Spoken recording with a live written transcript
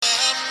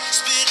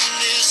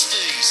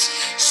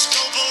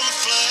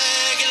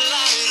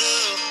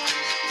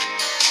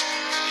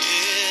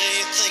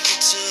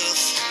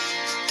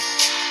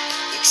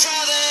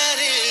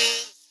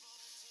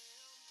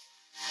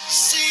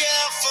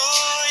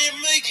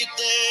it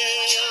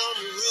down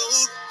the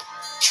road.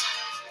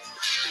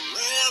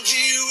 Around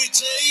here we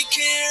take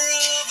care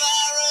of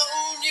our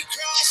own. You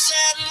cross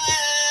that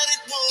line,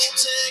 it won't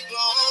take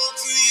long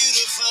for you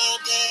to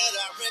find that.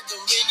 I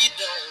recommend you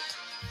don't.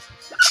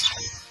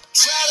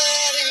 Try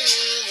that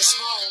in a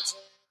small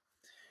town.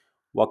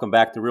 Welcome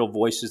back to Real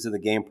Voices of the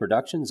Game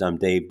Productions. I'm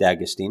Dave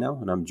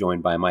Dagostino, and I'm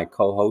joined by my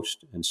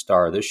co-host and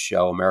star of this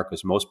show,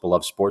 America's most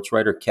beloved sports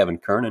writer, Kevin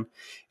Kernan.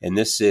 And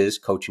this is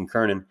Coaching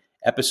Kernan,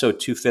 episode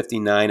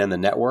 259 on the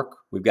network.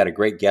 We've got a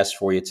great guest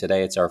for you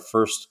today. It's our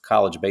first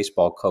college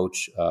baseball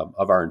coach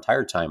of our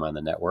entire time on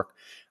the network.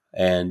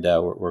 And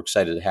we're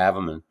excited to have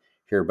him and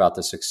hear about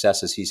the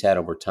successes he's had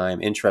over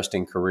time.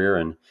 Interesting career,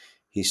 and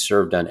he's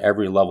served on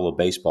every level of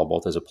baseball,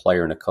 both as a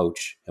player and a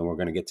coach. And we're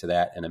going to get to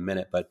that in a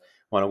minute. But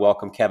want to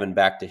welcome Kevin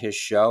back to his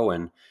show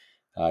and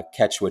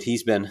catch what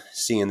he's been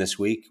seeing this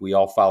week. We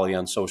all follow you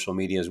on social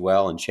media as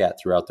well and chat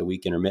throughout the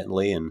week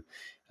intermittently. And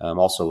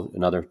also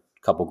another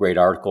couple great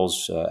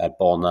articles at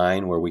Ball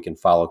 9 where we can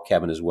follow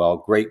Kevin as well.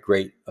 Great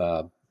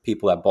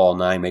people at Ball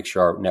 9. Make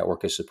sure our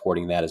network is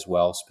supporting that as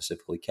well,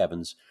 specifically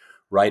Kevin's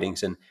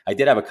writings. And I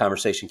did have a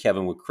conversation,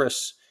 Kevin, with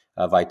Chris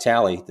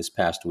Vitale this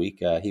past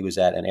week. He was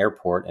at an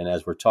airport, and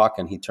as we're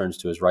talking, he turns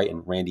to his right,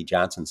 and Randy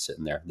Johnson's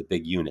sitting there, the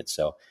big unit.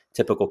 So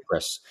typical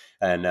Chris.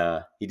 And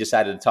he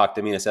decided to talk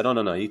to me, and I said, "Oh,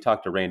 no, you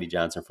talk to Randy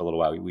Johnson for a little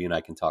while. We and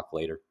I can talk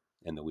later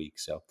in the week."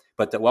 So,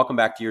 but welcome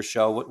back to your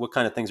show. What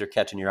kind of things are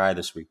catching your eye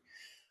this week?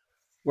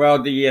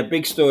 Well, the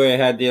big story I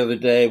had the other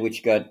day,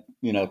 which got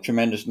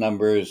tremendous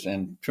numbers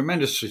and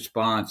tremendous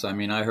response. I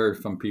mean, I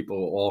heard from people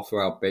all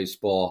throughout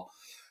baseball,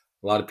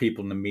 a lot of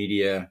people in the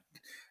media.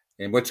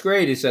 And what's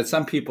great is that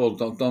some people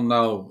don't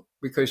know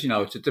because,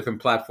 it's a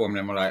different platform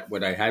than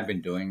what I had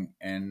been doing.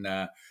 And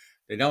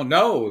they don't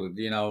know,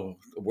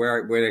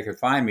 where they could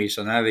find me.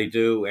 So now they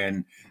do.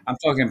 And I'm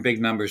talking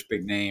big numbers,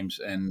 big names.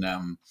 And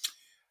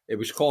it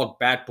was called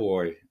Bat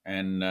Boy.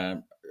 And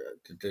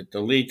the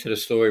lead to the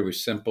story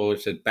was simple.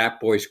 It said, "Bat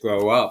Boys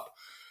Grow Up."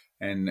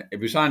 And it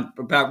was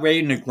about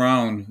Ray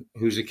Negron,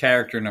 who's a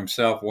character in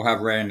himself. We'll have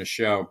Ray in the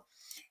show.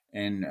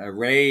 And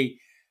Ray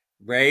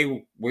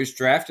was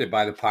drafted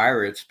by the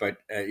Pirates, but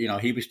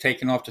he was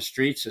taken off the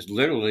streets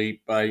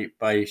literally by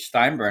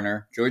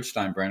Steinbrenner, George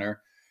Steinbrenner.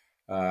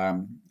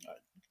 The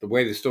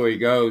way the story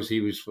goes,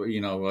 he was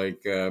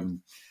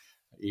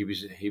he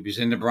was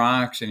in the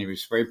Bronx and he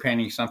was spray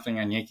painting something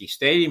on Yankee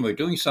Stadium or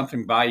doing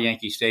something by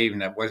Yankee Stadium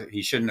that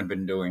he shouldn't have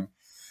been doing.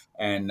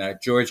 And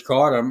George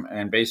caught him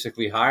and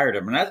basically hired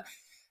him.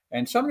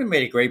 And somebody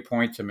made a great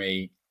point to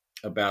me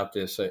about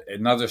this.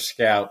 Another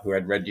scout who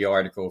had read the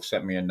article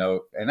sent me a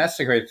note. And that's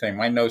the great thing.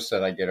 My notes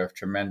that I get are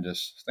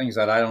tremendous, things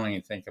that I don't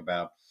even think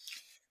about.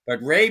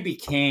 But Ray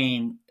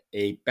became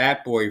a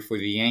bat boy for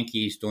the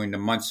Yankees during the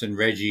Munson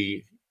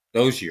Reggie,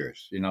 those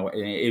years,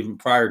 even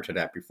prior to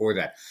that, before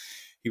that.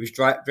 He was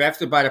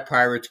drafted by the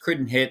Pirates,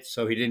 couldn't hit,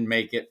 so he didn't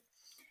make it.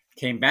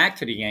 Came back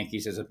to the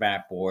Yankees as a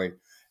bat boy,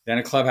 then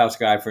a clubhouse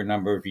guy for a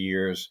number of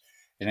years,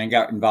 and then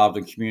got involved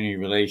in community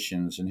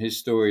relations. And his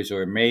stories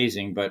are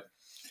amazing, but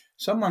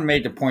someone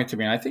made the point to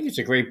me, and I think it's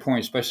a great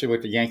point, especially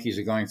what the Yankees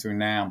are going through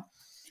now.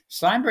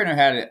 Steinbrenner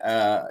had,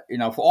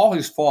 for all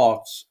his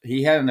faults,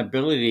 he had an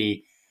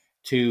ability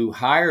to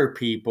hire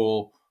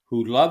people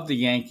who loved the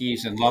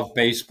Yankees and loved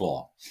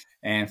baseball.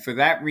 And for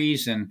that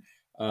reason,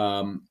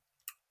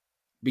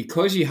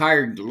 because he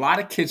hired a lot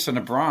of kids from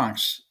the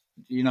Bronx,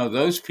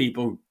 those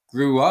people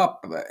grew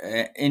up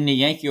in the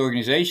Yankee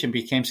organization,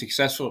 became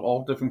successful at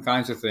all different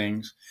kinds of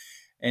things.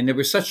 And there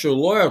was such a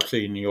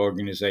loyalty in the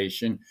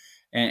organization.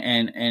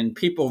 And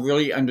people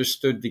really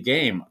understood the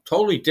game.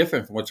 Totally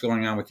different from what's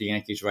going on with the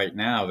Yankees right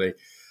now. They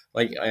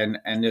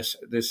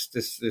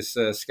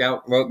this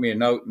scout wrote me a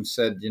note and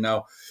said,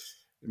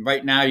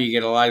 right now you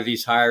get a lot of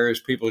these hires.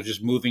 People are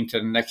just moving to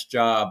the next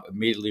job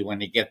immediately when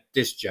they get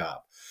this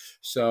job.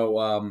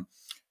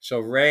 So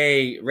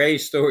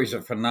Ray's stories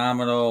are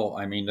phenomenal.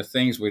 I mean, the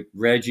things with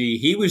Reggie,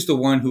 he was the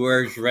one who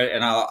urged Reggie,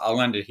 and I'll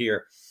end it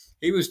here.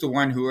 He was the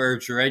one who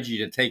urged Reggie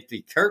to take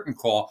the curtain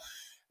call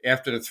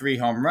after the 3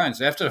 home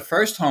runs. After the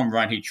first home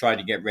run, he tried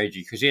to get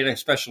Reggie because he had a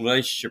special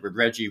relationship with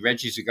Reggie.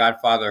 Reggie's the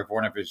godfather of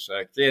one of his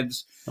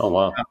kids. Oh,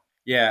 wow.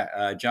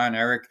 John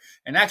Eric.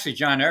 And actually,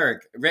 John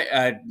Eric,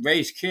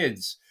 Ray's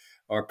kids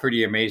are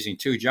pretty amazing,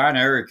 too. John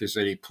Eric is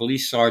a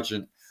police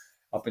sergeant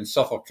up in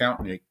Suffolk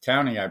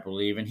County, I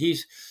believe. And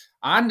he's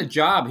on the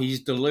job. He's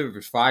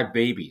delivered 5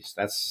 babies.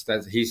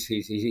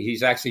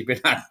 He's actually been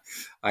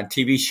on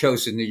TV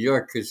shows in New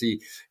York because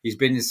he's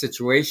been in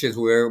situations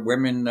where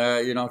women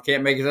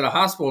can't make it to the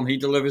hospital and he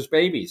delivers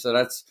babies.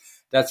 So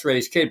that's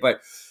Ray's kid.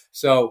 But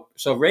so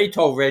Ray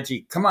told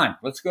Reggie, "Come on,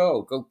 let's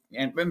go."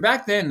 And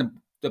back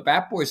then the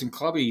Bat Boys and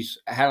Clubbies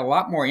had a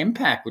lot more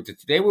impact with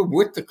it. They were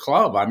with the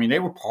club. I mean, they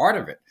were part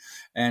of it.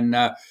 And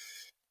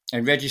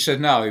Reggie said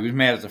no. He was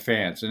mad at the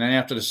fans. And then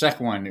after the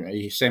second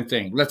one, same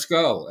thing. Let's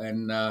go.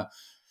 And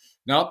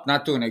nope,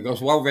 not doing it. He goes,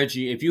 "Well,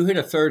 Reggie, if you hit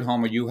a third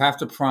homer, you have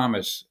to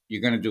promise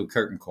you're going to do a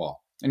curtain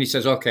call." And he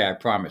says, "Okay, I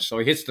promise." So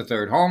he hits the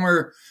third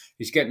homer.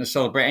 He's getting a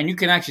celebration. And you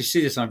can actually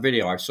see this on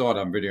video. I saw it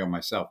on video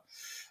myself.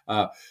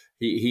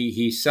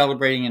 he's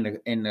celebrating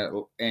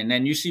and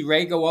then you see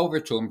Ray go over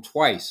to him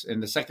twice,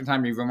 and the second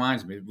time he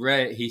reminds me,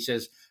 he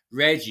says,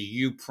 "Reggie,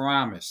 you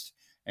promised,"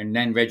 and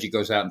then Reggie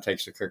goes out and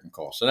takes the curtain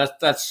call. So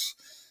that's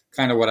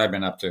kind of what I've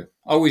been up to.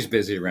 Always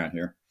busy around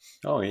here.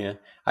 Oh yeah,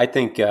 I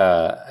think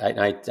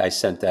I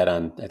sent that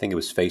on. I think it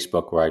was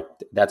Facebook where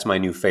that's my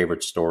new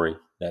favorite story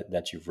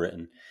that you've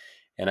written,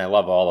 and I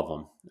love all of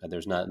them.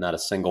 There's not a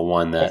single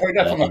one that I've heard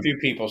that from a few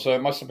people, so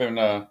it must have been.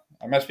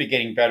 I must be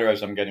getting better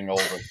as I'm getting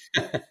older.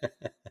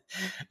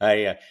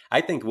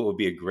 I think what would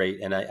be a great,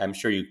 and I'm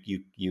sure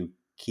you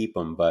keep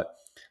them, but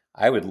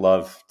I would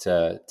love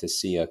to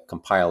see a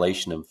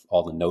compilation of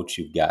all the notes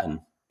you've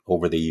gotten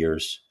over the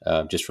years,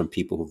 just from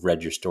people who've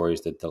read your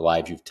stories, the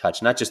lives you've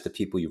touched, not just the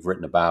people you've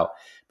written about,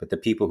 but the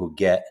people who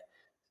get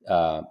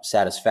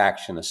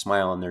satisfaction, a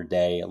smile on their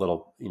day, a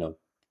little,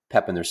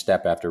 pep in their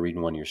step after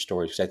reading one of your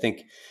stories. Because I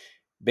think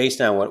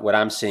based on what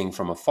I'm seeing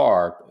from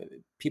afar,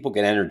 people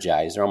get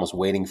energized. They're almost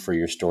waiting for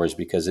your stories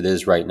because it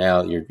is right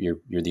now,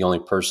 you're the only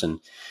person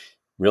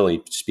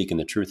really speaking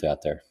the truth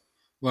out there.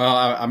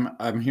 Well,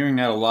 I'm hearing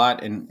that a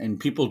lot, and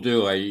people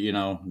do.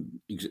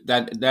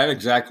 That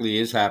exactly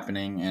is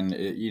happening,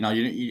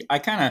 and I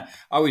kind of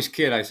always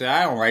kid. I say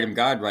I don't write them,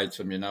 God writes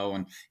them,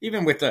 and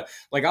even with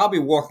I'll be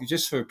walking,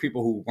 just for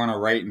people who want to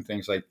write and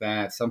things like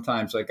that.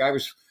 Sometimes,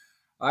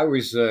 I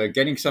was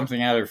getting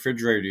something out of the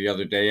refrigerator the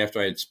other day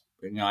after I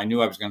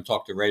knew I was going to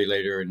talk to Ray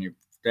later in the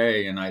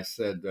day, and I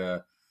said.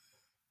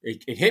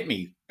 It hit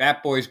me.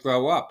 Bat boys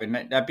grow up, and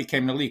that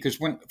became the lead. Because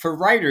for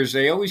writers,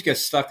 they always get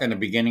stuck on the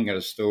beginning of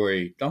the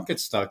story. Don't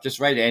get stuck. Just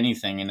write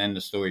anything, and then the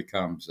story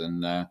comes.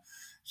 And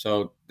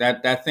so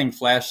that thing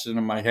flashed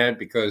into my head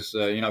because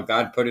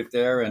God put it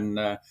there.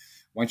 And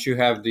once you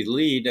have the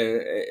lead,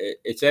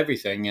 it's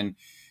everything.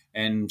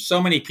 And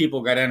so many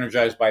people got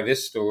energized by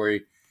this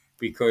story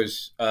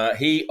because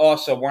he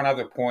also, one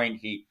other point,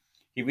 he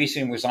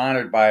recently was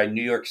honored by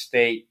New York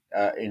State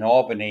in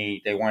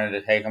Albany. They wanted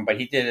to take him, but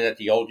he did it at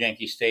the old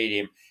Yankee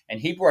Stadium. And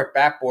he brought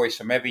bat boys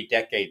from every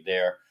decade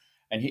there.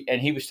 And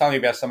he was telling me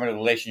about some of the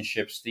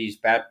relationships these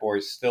bat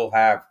boys still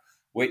have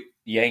with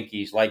the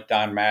Yankees, like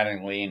Don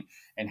Mattingly,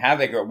 and how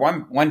they grow.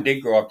 One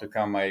did grow up to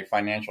become a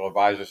financial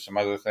advisor, some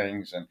other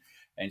things.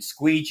 And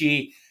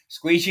Squeegee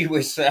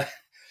was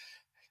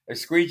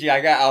Squeegee.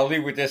 I'll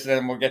leave with this, and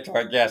then we'll get to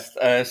our guest.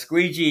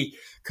 Squeegee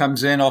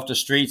comes in off the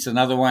streets.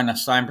 Another one,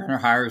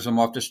 Steinbrenner hires him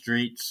off the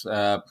streets.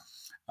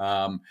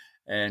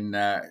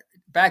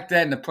 Back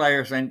then, the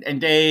players,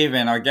 and Dave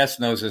and our guest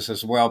knows this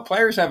as well,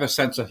 players have a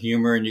sense of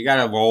humor, and you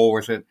got to roll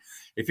with it.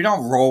 If you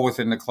don't roll with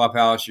it in the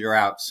clubhouse, you're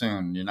out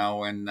soon,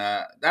 and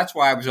that's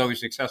why I was always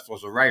successful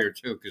as a writer,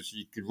 too, because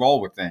you could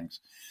roll with things.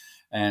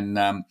 And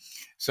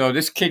so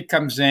this kid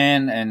comes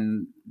in,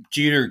 and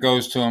Jeter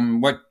goes to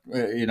him,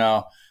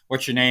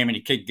 what's your name? And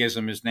the kid gives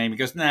him his name. He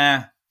goes,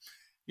 nah,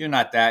 you're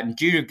not that. And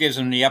Jeter gives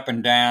him the up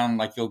and down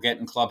like you'll get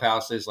in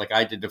clubhouses, like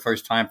I did the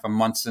first time from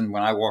Munson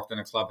when I walked in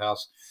a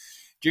clubhouse.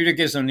 Jeter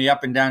gives him the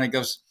up and down. He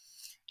goes,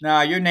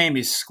 "No, your name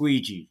is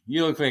Squeegee.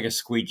 You look like a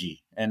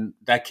squeegee." And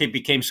that kid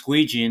became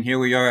Squeegee, and here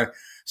we are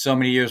so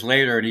many years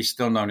later, and he's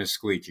still known as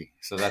Squeegee.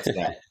 So that's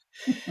that.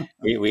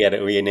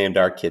 we named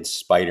our kid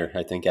Spider.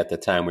 I think at the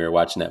time we were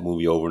watching that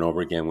movie over and over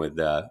again with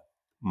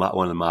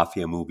one of the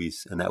mafia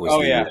movies, and that was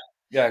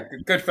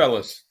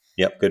Goodfellas.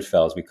 Yep,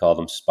 Goodfellas. We called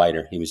him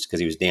Spider. Because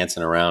he was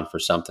dancing around for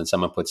something.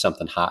 Someone put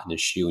something hot in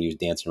his shoe, and he was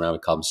dancing around. We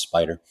called him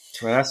Spider.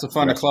 Well, that's the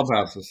fun of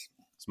clubhouses.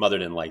 His mother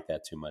didn't like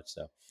that too much,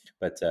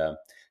 but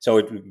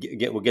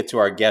we'll get to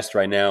our guest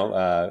right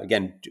now.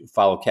 Again,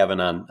 follow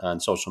Kevin on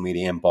social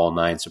media and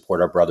Ball9.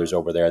 Support our brothers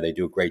over there. They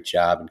do a great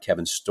job, and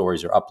Kevin's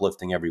stories are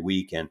uplifting every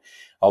week and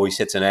always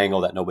hits an angle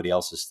that nobody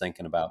else is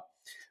thinking about.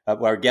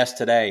 Our guest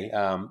today,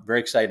 very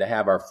excited to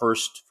have our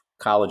first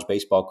college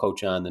baseball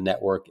coach on the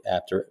network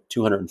after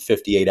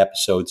 258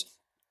 episodes.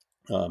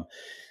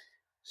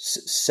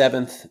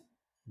 Seventh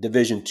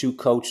Division II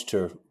coach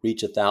to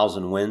reach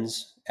 1,000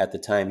 wins at the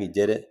time he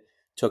did it.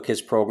 Took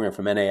his program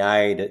from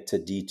NAI to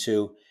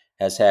D2,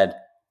 has had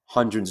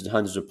hundreds and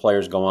hundreds of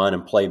players go on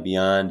and play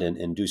beyond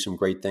and do some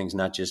great things,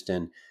 not just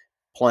in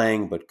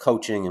playing, but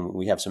coaching. And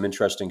we have some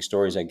interesting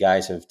stories that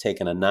guys have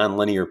taken a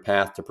nonlinear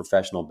path to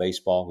professional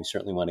baseball. We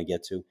certainly want to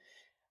get to.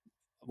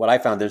 What I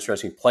found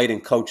interesting, played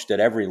and coached at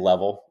every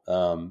level,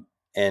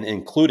 and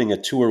including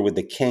a tour with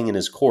the king in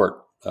his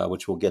court,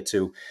 which we'll get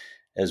to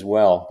as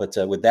well. But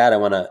with that, I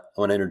want to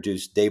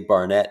introduce Dave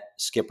Barnett,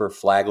 skipper,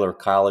 Flagler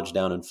College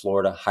down in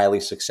Florida, highly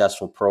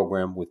successful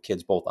program with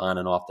kids both on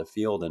and off the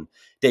field. And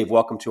Dave,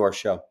 welcome to our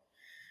show.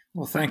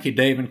 Well, thank you,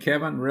 Dave and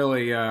Kevin.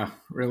 Really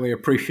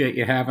appreciate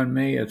you having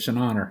me. It's an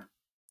honor.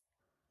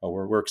 Well,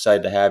 we're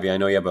excited to have you. I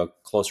know you have a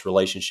close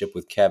relationship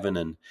with Kevin,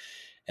 and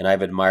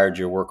I've admired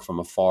your work from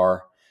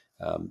afar.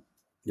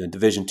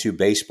 Division II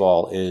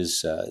baseball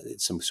is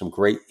some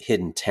great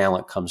hidden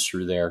talent comes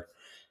through there,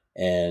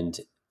 and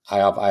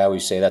I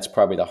always say that's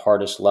probably the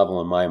hardest level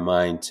in my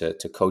mind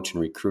to coach and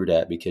recruit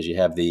at, because you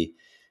have the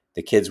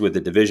kids with the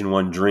Division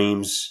I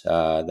dreams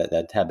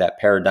that have that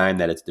paradigm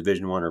that it's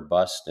Division I or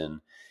bust,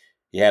 and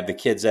you have the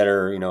kids that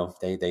are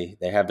they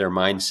have their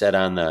mindset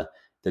on the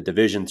the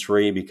Division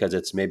III because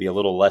it's maybe a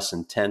little less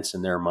intense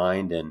in their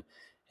mind,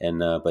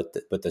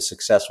 but the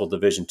successful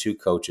Division II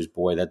coaches,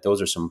 boy,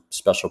 those are some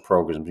special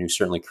programs. You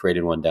certainly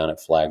created one down at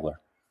Flagler.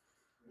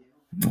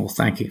 Well,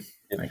 thank you.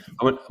 Thank you.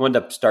 I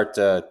wanted to start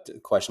the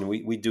question.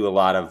 We do a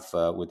lot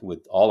of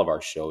with all of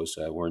our shows.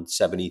 We're in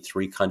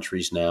 73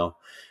 countries now.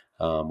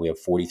 We have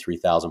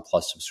 43,000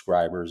 plus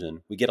subscribers,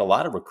 and we get a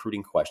lot of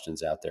recruiting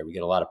questions out there. We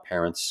get a lot of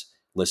parents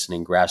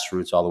listening,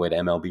 grassroots all the way to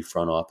MLB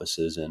front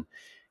offices. And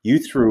you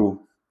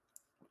threw,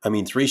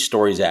 3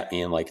 stories at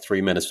me in like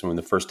 3 minutes from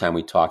the first time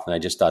we talked, and I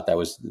just thought that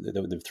was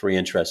the 3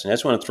 interesting. I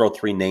just want to throw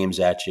 3 names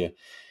at you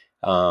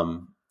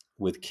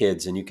with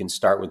kids, and you can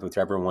start with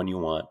whichever one you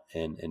want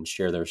and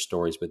share their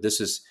stories. But this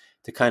is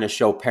to kind of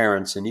show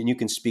parents, and you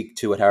can speak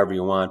to it however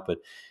you want, but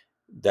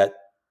that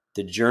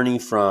the journey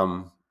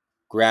from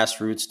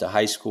grassroots to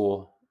high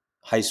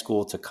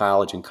school to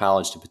college, and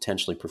college to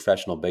potentially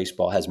professional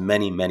baseball has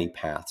many, many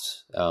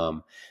paths.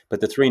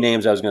 But the 3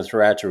 names I was going to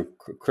throw at you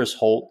are Chris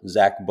Holt,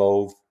 Zach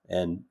Bove,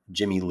 and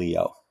Jimmy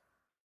Leo.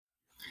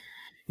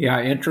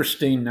 Yeah,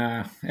 interesting.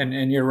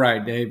 And you're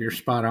right, Dave, you're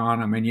spot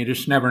on. You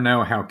just never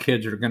know how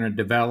kids are going to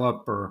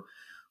develop or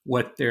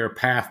what their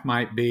path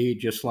might be,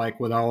 just like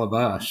with all of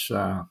us.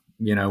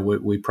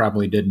 We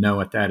probably didn't know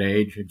at that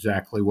age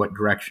exactly what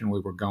direction we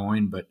were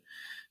going, but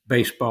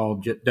baseball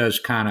does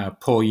kind of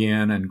pull you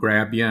in and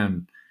grab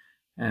you,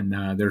 and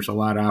there's a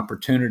lot of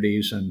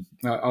opportunities. And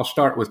I'll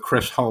start with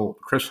Chris Holt.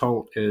 Chris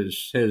Holt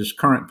is his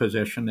current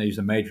position. He's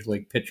a major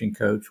league pitching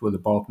coach with the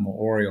Baltimore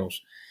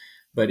Orioles.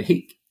 But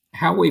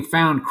how we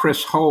found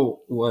Chris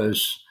Holt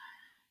was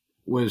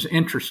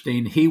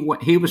interesting. He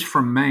was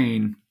from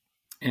Maine,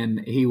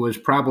 and he was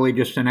probably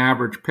just an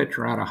average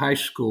pitcher out of high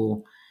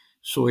school.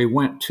 So he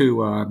went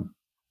to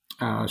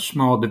a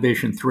small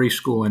Division III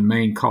school in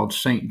Maine called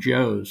St.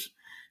 Joe's.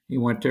 He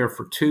went there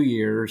for 2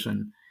 years,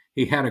 and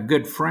he had a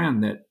good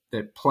friend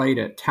that played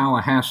at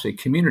Tallahassee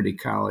Community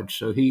College.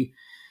 So he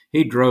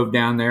drove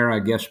down there, I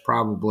guess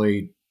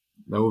probably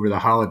over the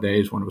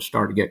holidays when it was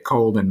starting to get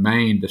cold in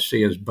Maine, to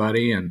see his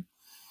buddy. And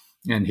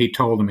he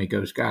told him, he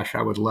goes, gosh,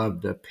 I would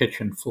love to pitch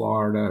in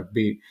Florida,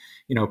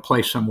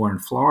 play somewhere in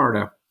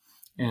Florida.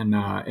 And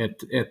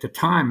at the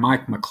time,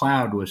 Mike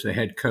McLeod was the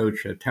head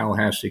coach at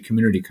Tallahassee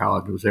Community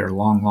College. He was there a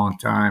long, long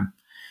time.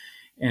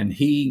 And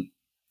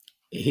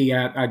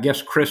I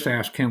guess Chris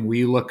asked him, will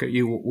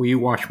you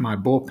watch my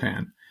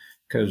bullpen?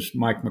 Because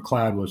Mike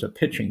McLeod was a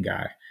pitching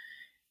guy.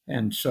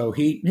 And so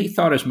he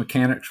thought his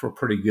mechanics were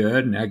pretty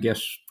good. And I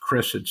guess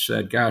Chris had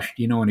said, gosh,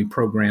 do you know any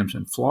programs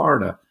in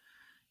Florida,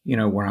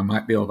 where I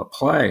might be able to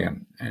play?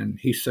 And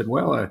he said,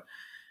 well,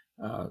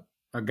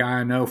 a guy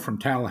I know from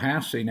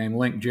Tallahassee named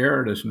Link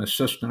Jarrett is an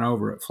assistant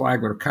over at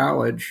Flagler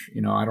College.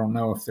 I don't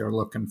know if they're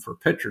looking for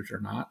pitchers or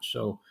not.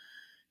 So,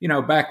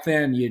 back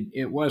then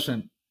it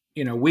wasn't,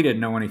 we didn't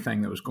know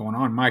anything that was going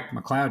on. Mike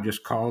McLeod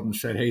just called and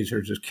said, hey,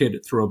 there's this kid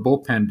that threw a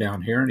bullpen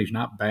down here, and he's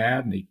not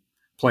bad, and he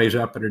plays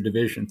up at a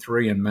Division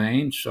III in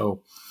Maine.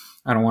 So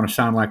I don't want to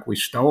sound like we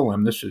stole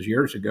him. This is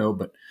years ago,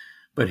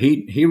 but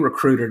he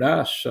recruited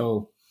us.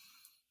 So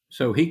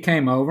he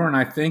came over, and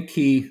I think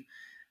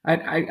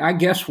I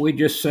guess we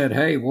just said,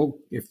 hey, well,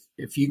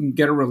 if you can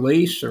get a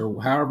release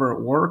or however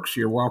it works,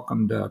 you're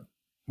welcome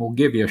we'll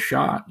give you a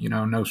shot,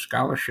 no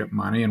scholarship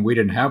money. And we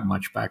didn't have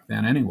much back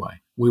then anyway.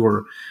 We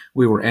were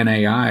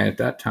NAI at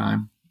that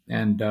time.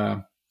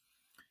 And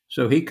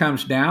so he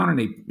comes down and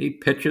he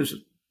pitches,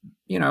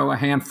 a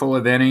handful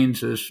of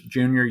innings his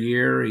junior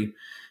year.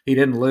 He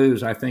didn't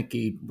lose. I think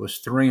he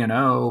was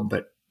 3-0,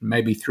 but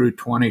maybe threw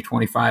 20,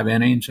 25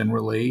 innings in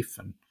relief.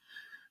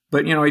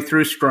 But he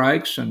threw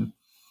strikes and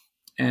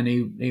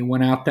he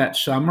went out that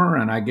summer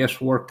and I guess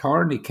worked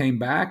hard, and he came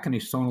back and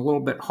he's thrown a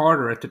little bit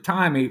harder. At the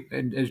time,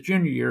 in his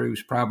junior year, he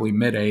was probably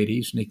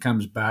mid-80s, and he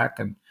comes back,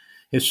 and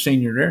his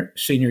senior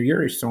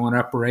year, he's throwing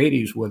upper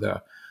 80s with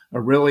a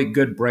really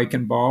good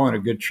breaking ball and a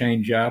good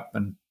changeup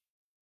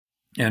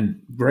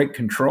and great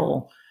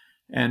control.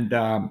 And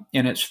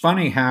it's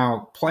funny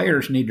how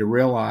players need to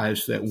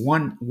realize that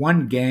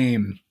one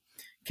game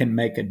can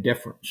make a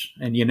difference,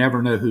 and you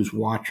never know who's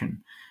watching.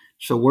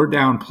 So we're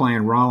down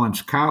playing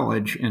Rollins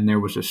College, and there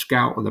was a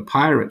scout with the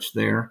Pirates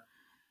there,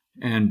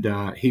 and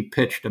he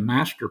pitched a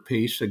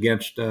masterpiece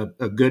against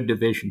a good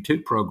Division II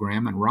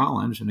program in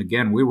Rollins. And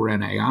again, we were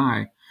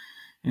NAI,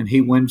 and he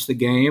wins the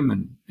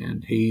game,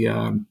 and he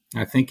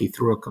I think he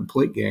threw a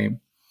complete game.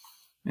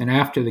 And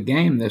after the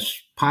game,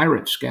 this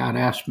Pirate scout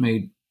asked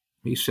me,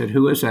 he said,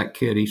 who is that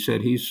kid? He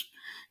said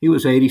he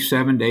was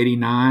 87 to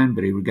 89,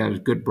 but he got a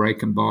good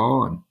breaking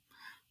ball. And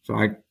so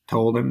I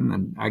told him,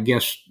 and I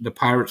guess the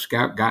Pirate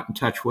scout got in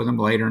touch with him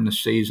later in the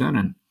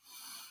season.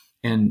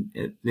 And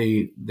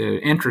the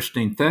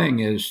interesting thing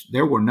is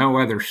there were no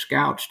other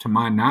scouts, to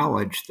my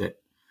knowledge,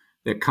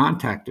 that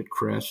contacted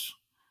Chris.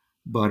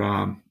 But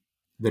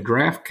the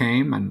draft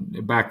came,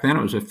 and back then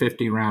it was a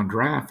 50-round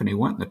draft, and he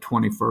went in the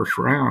 21st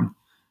round.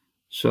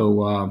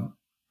 So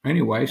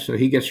anyway, so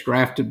he gets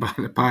drafted by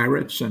the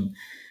Pirates and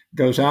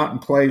goes out and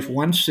plays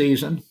one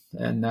season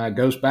and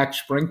goes back to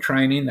spring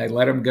training. They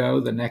let him go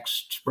the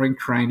next spring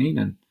training,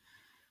 and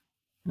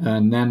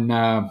And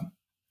then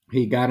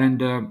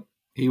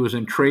he was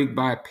intrigued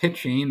by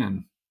pitching,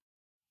 and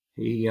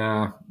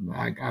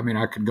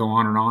I could go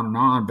on and on and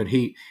on, but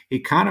he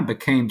kind of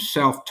became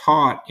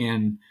self-taught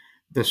in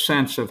the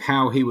sense of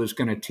how he was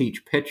going to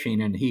teach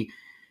pitching. And he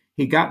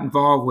got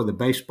involved with a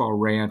baseball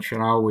ranch,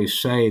 and I always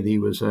say that he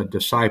was a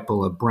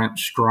disciple of Brent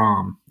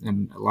Strom.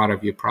 And a lot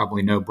of you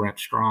probably know Brent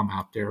Strom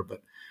out there,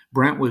 but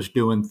Brent was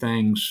doing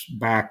things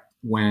back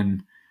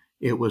when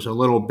it was a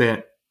little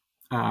bit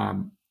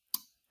um,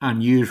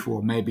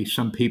 unusual. Maybe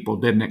some people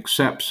didn't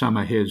accept some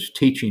of his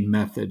teaching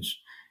methods.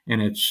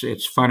 And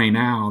it's funny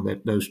now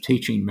that those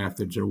teaching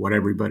methods are what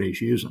everybody's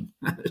using.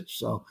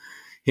 So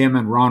him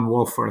and Ron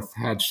Wolforth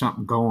had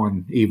something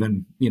going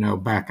even,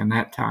 back in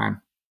that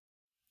time.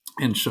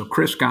 And so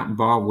Chris got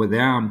involved with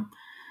them.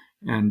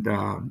 And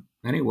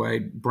anyway,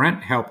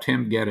 Brent helped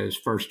him get his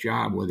first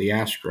job with the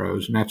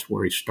Astros, and that's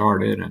where he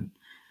started. And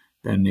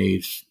then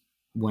he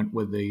went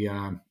with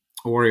the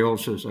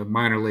Orioles as a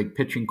minor league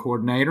pitching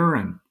coordinator.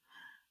 And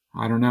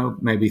I don't know,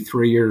 maybe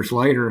 3 years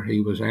later, he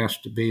was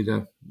asked to be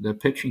the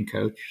pitching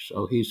coach.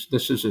 So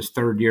this is his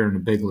third year in the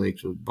big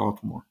leagues with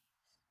Baltimore.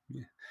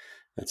 Yeah.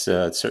 That's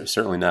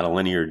certainly not a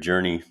linear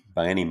journey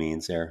by any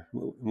means there.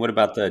 What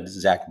about the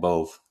Zach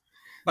Bove?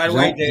 By the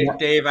way,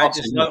 Dave,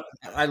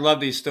 I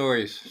love these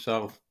stories.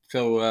 So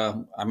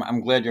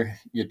I'm glad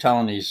you're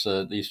telling these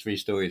three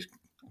stories.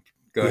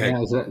 Go ahead.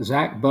 Yeah,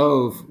 Zach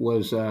Bove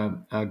was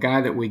a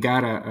guy that we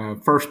got a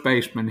first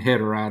baseman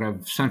hitter out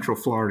of Central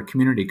Florida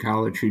Community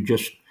College who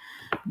just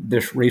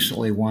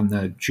recently won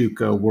the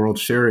JUCO World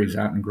Series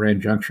out in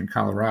Grand Junction,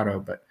 Colorado.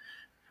 But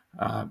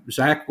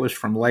Zach was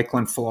from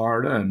Lakeland,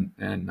 Florida,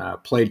 and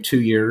played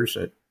 2 years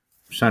at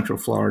Central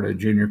Florida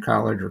Junior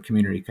College or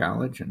Community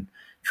College, and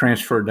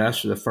transferred to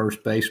us as a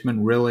first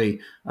baseman.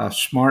 Really a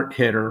smart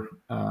hitter.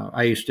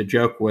 I used to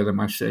joke with him.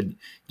 I said,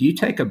 "Do you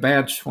take a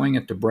bad swing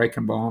at the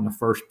breaking ball on the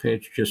first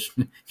pitch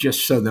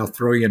just so they'll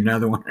throw you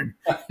another one?"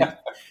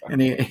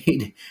 And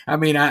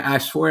I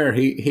swear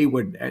he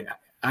would.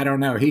 I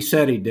don't know. He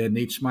said he didn't.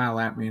 He'd smile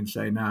at me and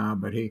say, "Nah,"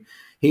 but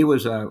he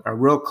was a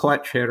real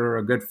clutch hitter,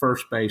 a good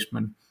first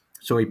baseman.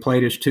 So he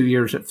played his 2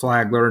 years at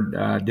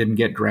Flagler, didn't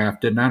get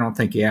drafted, and I don't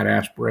think he had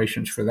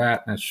aspirations for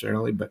that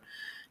necessarily, but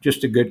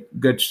just a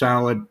good,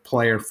 solid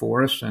player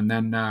for us. And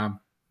then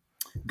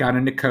got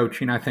into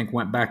coaching. I think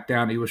went back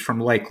down. He was from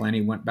Lakeland.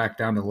 He went back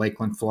down to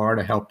Lakeland,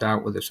 Florida, helped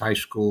out with his high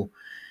school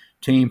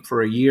team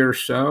for a year or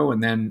so,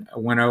 and then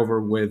went over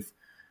with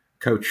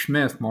Coach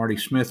Smith, Marty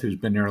Smith, who's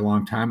been there a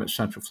long time at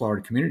Central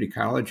Florida Community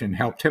College, and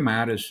helped him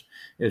out as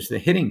the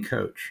hitting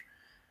coach.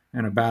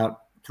 And about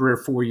 3 or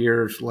 4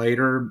 years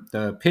later,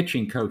 the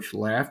pitching coach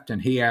left,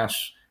 and he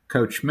asked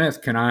Coach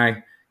Smith, "Can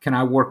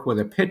I work with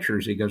the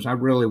pitchers?" He goes, "I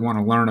really want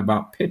to learn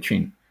about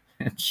pitching."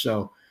 And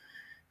so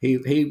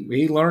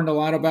he learned a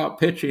lot about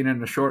pitching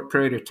in a short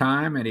period of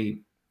time, and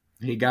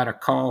he got a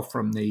call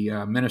from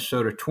the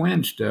Minnesota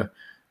Twins to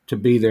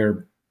be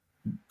their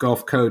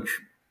Gulf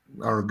coach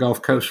or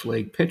Gulf Coast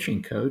League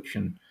pitching coach,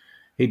 and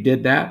he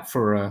did that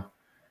for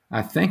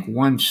I think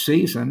 1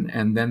 season,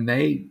 and then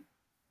they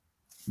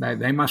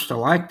must have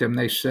liked him.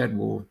 They said,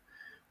 "Well,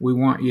 we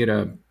want you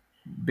to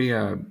be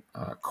a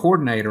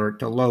coordinator at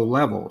the low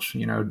levels,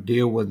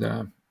 deal with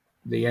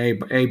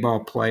the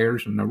A-ball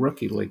players and the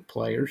rookie league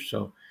players."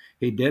 So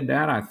he did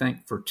that, I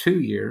think, for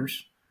 2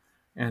 years.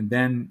 And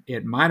then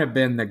it might have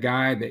been the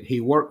guy that he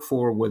worked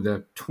for with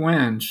the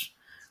Twins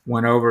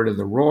went over to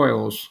the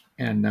Royals.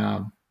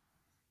 And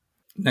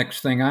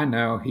next thing I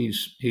know,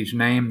 he's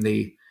named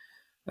the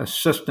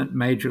assistant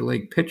major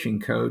league pitching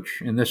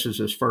coach. And this is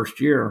his first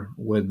year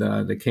with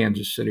the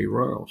Kansas City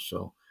Royals.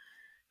 So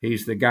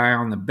he's the guy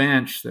on the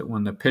bench that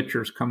when the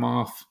pitchers come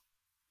off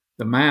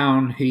the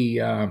mound,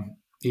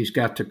 he's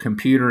got the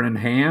computer in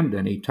hand,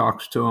 and he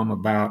talks to them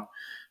about,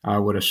 I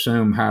would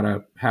assume, how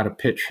to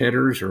pitch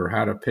hitters or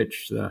how to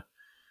pitch the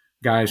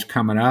guys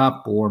coming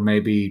up, or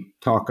maybe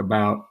talk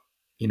about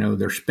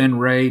their spin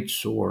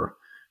rates, or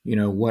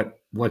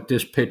what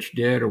this pitch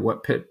did, or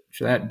what pitch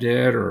that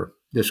did, or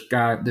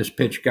this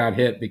pitch got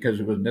hit because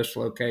it was in this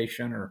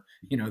location, or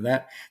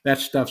that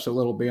stuff's a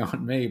little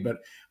beyond me,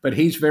 but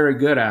he's very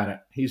good at it.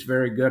 He's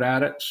very good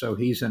at it. So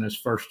he's in his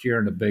first year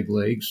in the big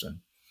leagues.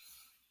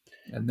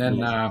 And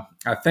then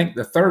I think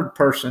the third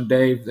person,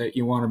 Dave, that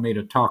you wanted me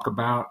to talk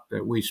about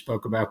that we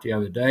spoke about the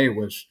other day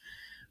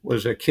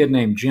was a kid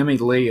named Jimmy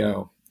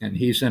Leo, and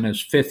he's in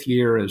his 5th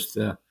year as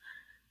the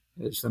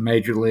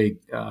major league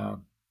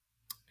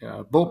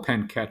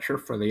bullpen catcher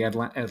for the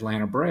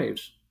Atlanta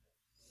Braves.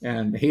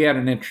 And he had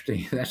an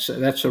interesting.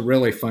 That's a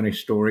really funny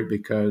story,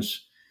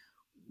 because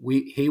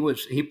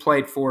he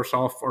played for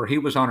us he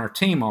was on our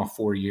team all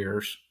 4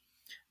 years,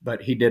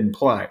 but he didn't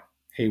play.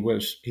 He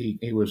was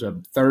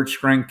a third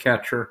string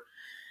catcher,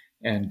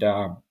 and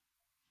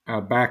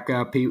back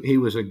up. He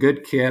was a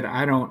good kid.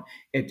 I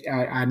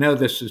know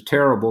this is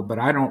terrible, but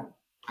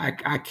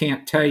I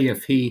can't tell you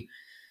if he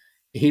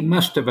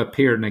must have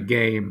appeared in a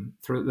game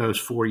through those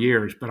 4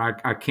 years, but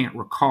I can't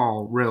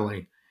recall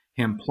really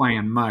him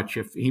playing much.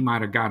 If he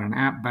might have got an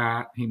at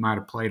bat, he might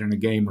have played in a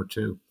game or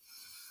two.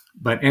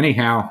 But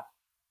anyhow,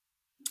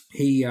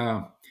 he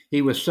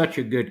was such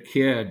a good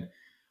kid.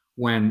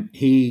 When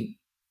he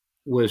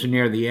was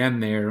near the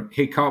end there,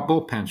 he caught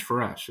bullpens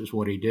for us, is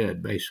what he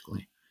did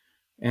basically.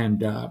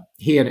 And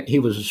he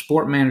was a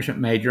sport management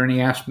major, and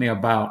he asked me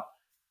about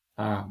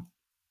uh,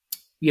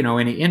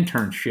 any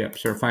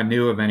internships or if I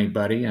knew of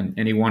anybody, and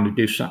he wanted to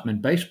do something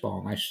in baseball.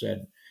 And I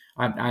said,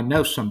 I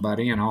know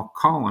somebody, and I'll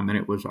call him.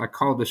 And I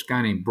called this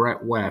guy named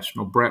Brett West.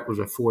 Well, Brett was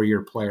a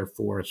 4-year player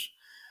for us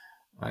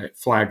at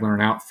Flagler,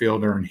 an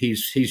outfielder, and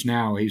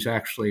he's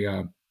actually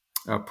a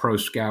pro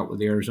scout with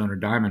the Arizona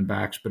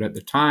Diamondbacks. But at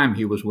the time,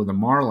 he was with the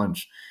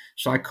Marlins.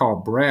 So I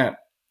called Brett,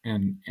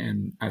 and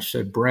I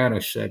said, Brett,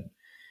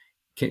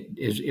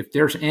 if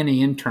there's any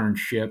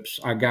internships,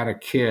 I got a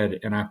kid,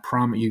 and I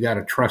promise you got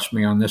to trust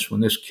me on this one.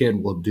 This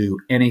kid will do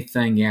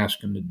anything you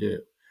ask him to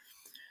do.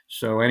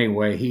 So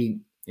anyway,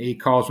 he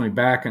calls me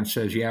back and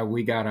says, yeah,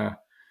 we got an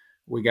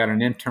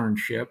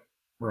internship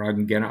where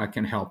I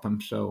can help him.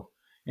 So,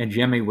 and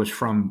Jimmy was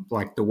from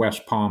like the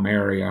West Palm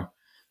area.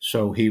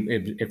 So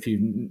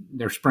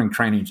their spring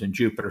training's in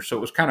Jupiter. So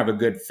it was kind of a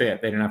good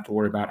fit. They didn't have to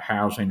worry about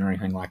housing or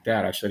anything like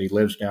that. I said, he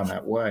lives down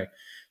that way.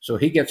 So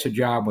he gets a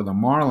job with the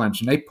Marlins,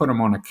 and they put him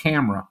on a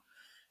camera.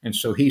 And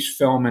so he's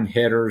filming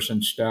hitters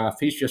and stuff.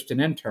 He's just an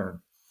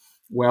intern.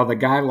 Well, the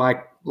guy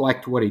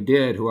liked what he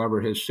did, whoever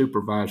his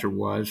supervisor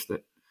was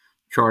that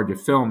charge of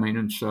filming.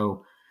 And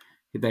so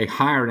they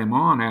hired him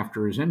on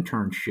after his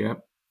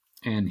internship,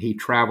 and he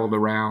traveled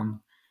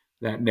around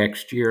that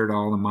next year at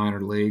all the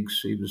minor leagues.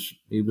 He went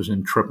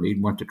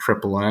to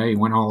AAA. He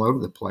went all over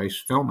the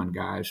place filming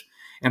guys.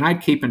 And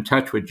I'd keep in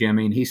touch with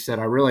Jimmy, and he said,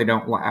 I really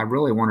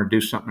want to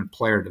do something in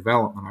player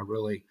development.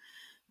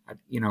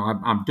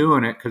 I'm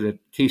doing it because it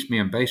keeps me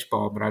in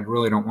baseball, but I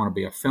really don't want to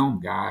be a film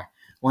guy.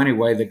 Well,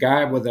 anyway, the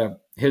guy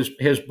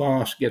his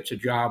boss gets a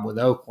job with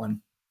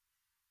Oakland,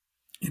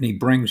 and he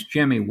brings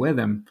Jimmy with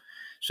him.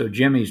 So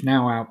Jimmy's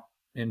now out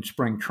in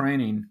spring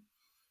training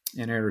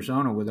in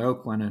Arizona with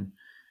Oakland,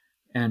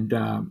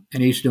 and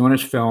he's doing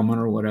his filming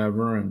or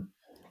whatever. And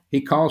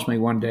he calls me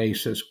one day. He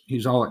says,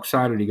 he's all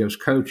excited. He goes,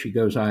 Coach, he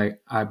goes, I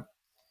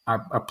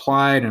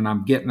applied, and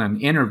I'm getting an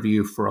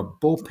interview for a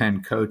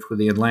bullpen coach with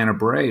the Atlanta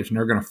Braves, and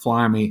they're going to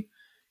fly me,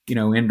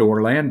 into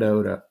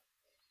Orlando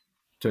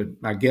to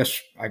I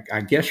guess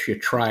you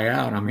try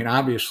out. I mean,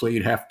 obviously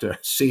you'd have to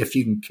see if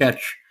you can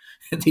catch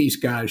these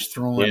guys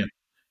throwing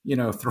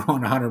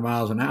 100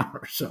 miles an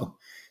hour. So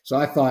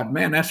I thought,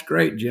 man, that's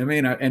great, Jimmy.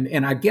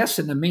 And I guess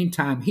in the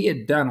meantime, he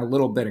had done a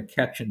little bit of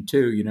catching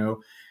too.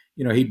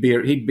 He'd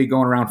be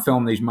going around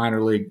filming these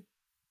minor league,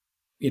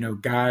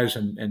 guys,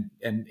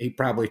 and he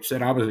probably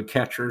said I was a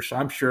catcher. So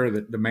I'm sure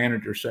that the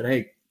manager said,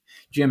 hey,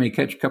 Jimmy,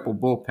 catch a couple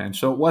bullpens.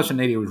 So it wasn't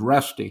that he was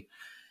rusty,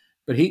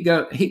 but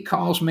he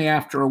calls me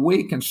after a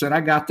week and said, I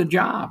got the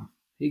job.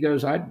 He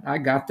goes, I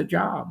got the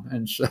job.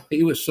 And so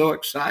he was so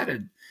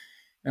excited.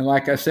 And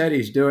like I said,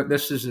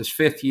 this is his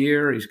 5th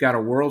year. He's got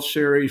a World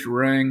Series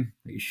ring.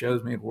 He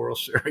shows me a World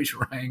Series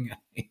ring.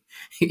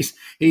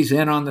 He's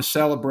in on the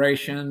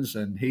celebrations,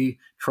 and he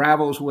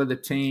travels with the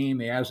team.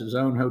 He has his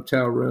own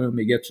hotel room.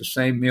 He gets the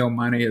same meal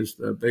money as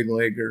the big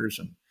leaguers.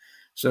 And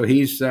so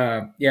he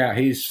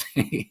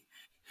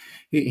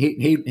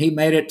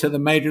made it to the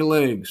major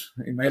leagues.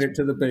 He made it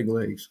to the big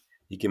leagues.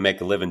 You can make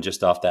a living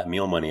just off that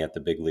meal money at the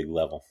big league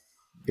level.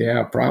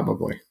 Yeah,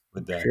 probably.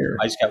 With that. Sure.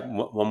 I just got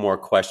one more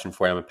question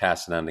for you. I'm going to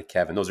pass it on to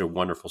Kevin. Those are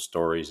wonderful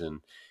stories.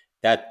 And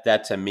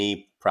that to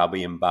me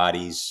probably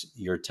embodies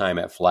your time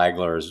at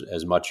Flagler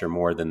as much or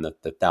more than the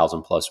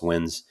 1,000+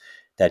 wins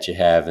that you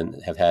have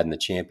and have had in the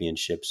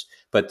championships.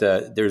 But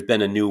there's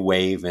been a new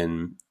wave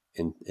in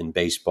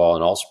baseball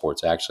and all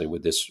sports, actually,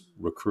 with this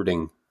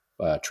recruiting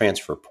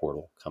transfer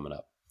portal coming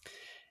up.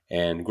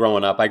 And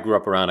growing up, I grew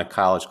up around a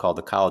college called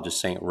the College of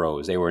St.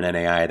 Rose. They were an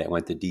NAI that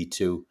went to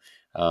D2.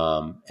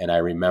 And I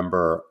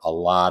remember a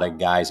lot of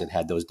guys that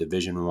had those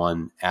Division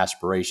I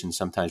aspirations,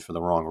 sometimes for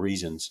the wrong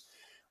reasons,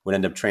 would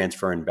end up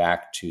transferring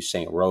back to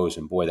St. Rose.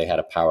 And boy, they had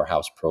a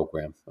powerhouse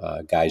program.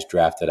 Guys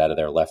drafted out of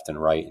there left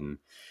and right, and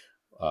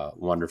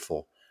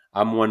wonderful.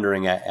 I'm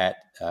wondering at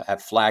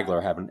Flagler,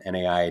 having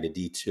NAI to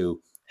D2,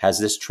 has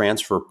this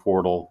transfer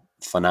portal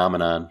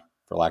phenomenon,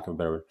 for lack of a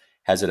better word,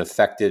 has it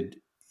affected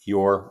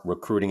your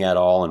recruiting at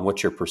all? And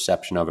what's your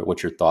perception of it?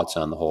 What's your thoughts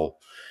on the whole,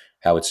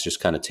 how it's just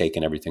kind of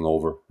taken everything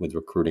over with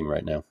recruiting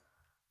right now?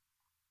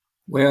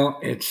 Well,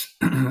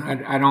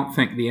 I don't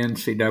think the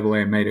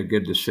NCAA made a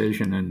good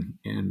decision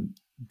in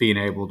being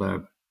able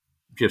to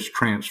just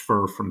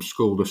transfer from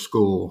school to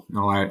school.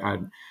 No,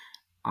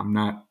 I'm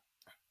not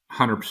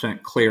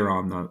 100% clear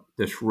on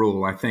this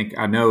rule.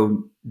 I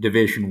know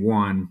Division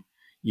I,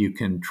 you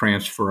can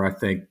transfer, I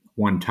think,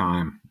 one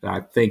time.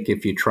 I think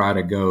if you try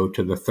to go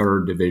to the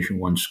 3rd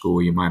Division I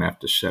school, you might have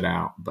to sit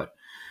out. But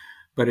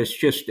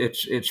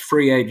it's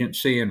free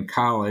agency in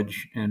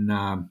college,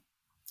 and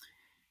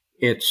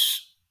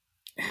it's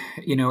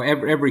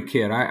every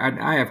kid.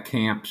 I have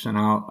camps, and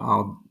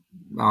I'll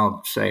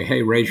I'll say,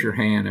 hey, raise your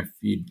hand if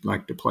you'd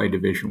like to play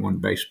Division I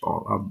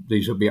baseball. I'll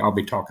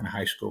be talking to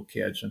high school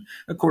kids, and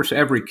of course,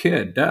 every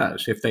kid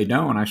does. If they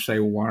don't, I say,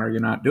 well, why are you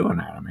not doing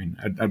that? I mean,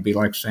 I'd be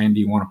like saying, do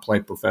you want to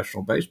play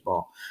professional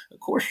baseball? Of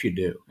course you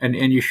do, and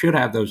you should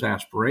have those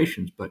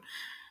aspirations, but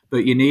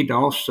you need to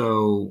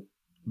also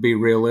be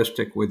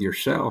realistic with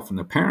yourself, and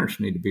the parents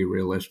need to be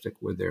realistic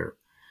with their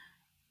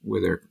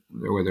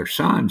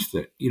sons.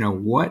 That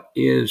what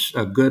is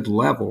a good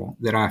level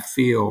that I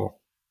feel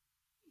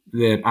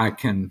that I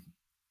can,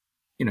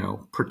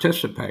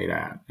 participate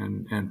at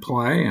and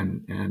play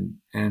and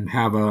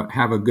have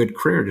a good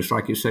career. Just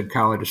like you said,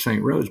 College of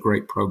St. Rose,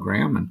 great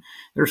program. And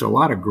there's a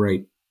lot of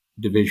great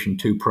Division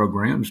II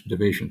programs,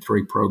 Division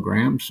III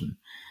programs.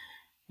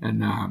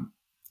 And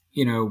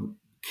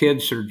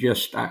kids are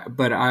just,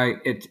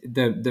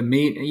 the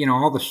media,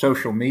 all the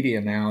social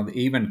media now,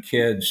 even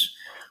kids,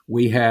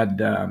 we had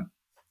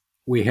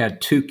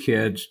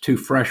two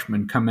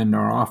freshmen come into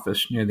our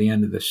office near the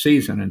end of the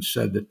season and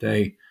said that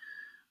they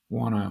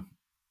want to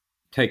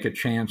take a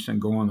chance and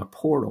go on the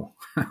portal.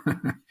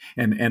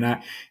 and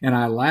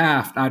I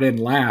laughed. I didn't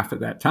laugh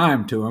at that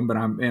time to them, but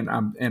I'm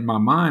in my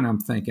mind,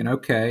 I'm thinking,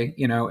 okay,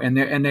 and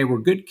they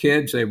were good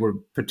kids. They were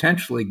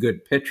potentially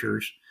good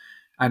pitchers,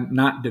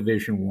 not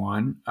Division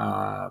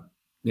I.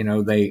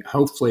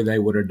 Hopefully they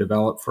would have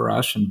developed for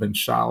us and been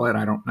solid.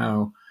 I don't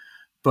know,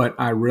 but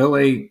I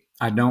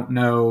don't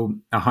know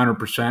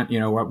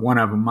 100%. One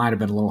of them might have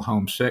been a little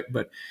homesick,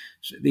 but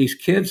these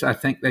kids, I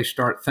think they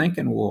start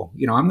thinking, well,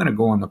 I'm going to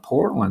go in the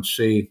portal and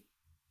see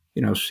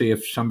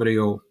if somebody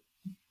will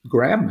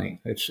grab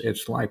me.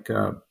 It's like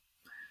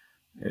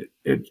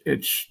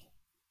it's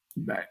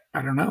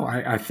I don't know.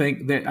 I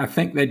think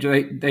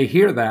they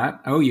hear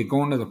that. Oh, you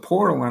go into the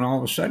portal and all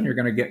of a sudden you're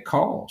going to get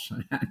calls.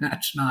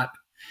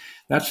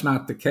 That's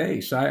not the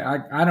case.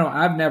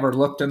 I've never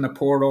looked in the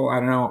portal. I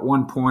don't know. At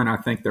one point, I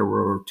think there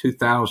were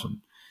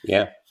 2,000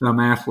 some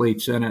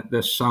athletes in it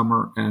this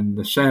summer. And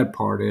the sad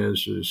part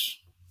is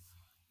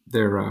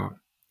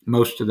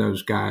most of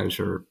those guys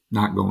are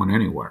not going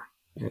anywhere.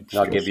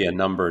 I'll give you a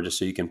number just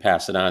so you can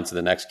pass it on to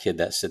the next kid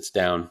that sits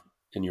down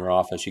in your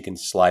office. You can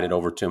slide it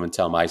over to him and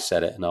tell him I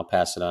said it, and I'll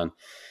pass it on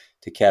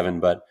to Kevin.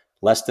 But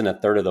less than a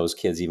third of those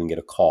kids even get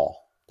a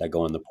call that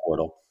go in the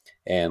portal.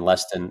 And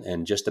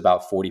just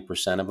about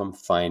 40% of them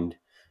find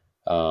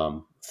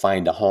a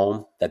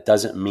home. That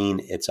doesn't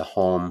mean it's a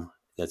home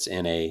that's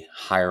in a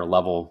higher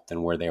level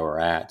than where they were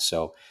at.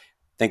 So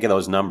think of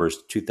those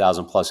numbers: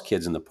 2,000 plus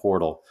kids in the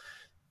portal.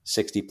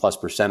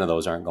 60+% of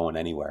those aren't going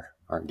anywhere,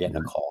 aren't getting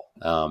a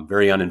call.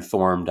 Very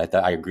uninformed.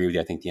 I agree with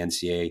you. I think the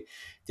NCAA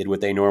did what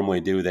they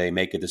normally do. They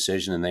make a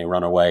decision and they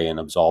run away and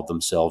absolve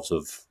themselves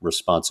of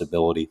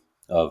responsibility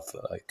of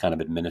kind of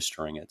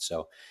administering it.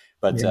 So,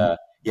 but.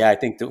 I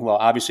think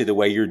obviously the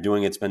way you're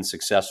doing it's been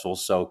successful.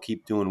 So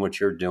keep doing what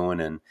you're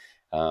doing and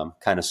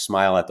kind of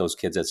smile at those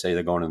kids that say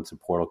they're going into the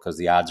portal because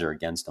the odds are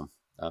against them.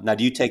 Now,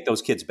 do you take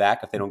those kids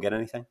back if they don't get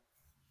anything?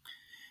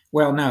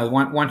 Well, no.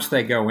 Once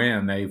they go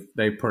in,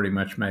 they pretty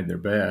much made their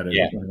bed.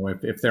 Yeah.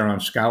 If they're on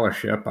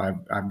scholarship,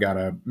 I've got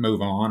to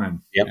move on and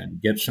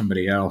get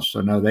somebody else.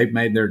 So no, they've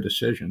made their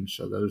decision.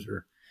 So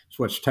it's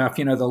what's tough.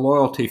 The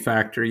loyalty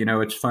factor.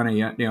 It's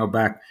funny.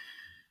 Back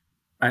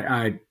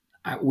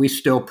we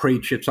still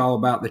preach it's all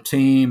about the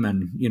team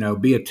and,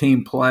 be a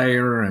team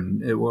player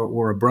and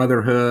we're a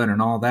brotherhood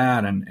and all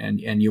that.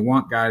 And you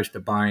want guys to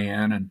buy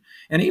in.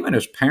 And even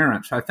as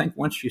parents, I think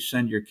once you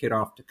send your kid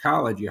off to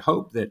college, you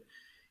hope that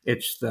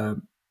it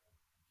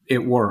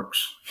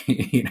works,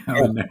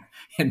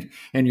 and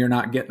you're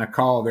not getting a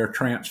call, they're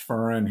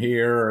transferring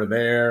here or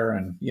there.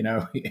 And,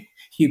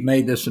 you've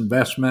made this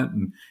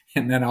investment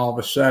and then all of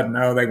a sudden,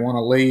 they want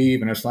to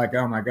leave. And it's like,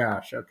 oh my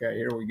gosh, okay,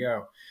 here we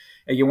go.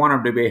 You want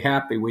them to be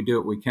happy. We do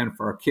what we can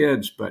for our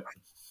kids, but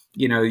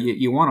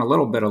you want a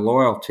little bit of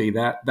loyalty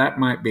that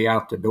might be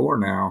out the door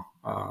now.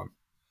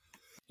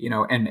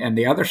 And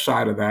the other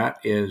side of that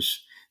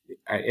is,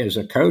 as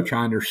a coach,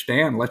 I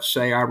understand. Let's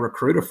say I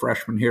recruit a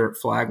freshman here at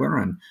Flagler,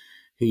 and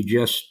he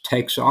just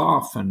takes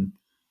off and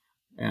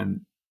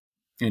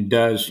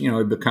does.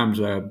 He becomes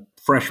a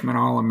freshman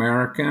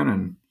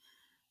All-American,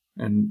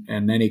 and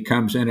then he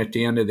comes in at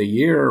the end of the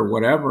year or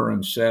whatever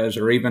and says,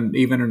 or even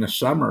in the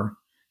summer,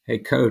 hey,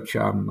 coach,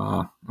 I'm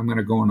going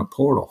to go in the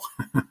portal.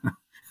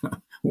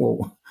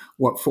 Well,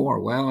 what for?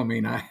 Well, I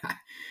mean, I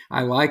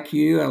like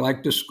you. I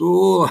like the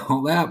school,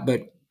 all that.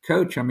 But,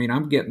 coach, I mean,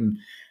 I'm getting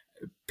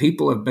 –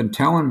 people have been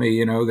telling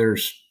me,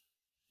 there's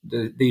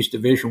these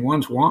Division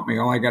I's want me.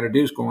 All I got to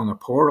do is go in the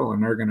portal,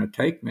 and they're going to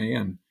take me.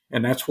 And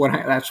that's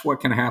what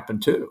can happen,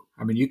 too.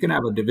 I mean, you can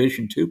have a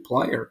Division II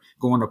player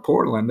go in the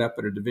portal, end up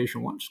at a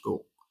Division I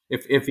school.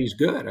 If he's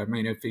good, I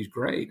mean, if he's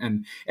great,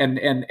 and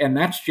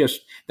that's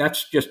just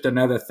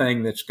another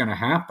thing that's going to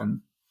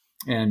happen,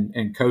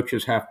 and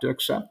coaches have to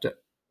accept it.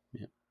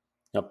 Yeah.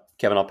 Yep.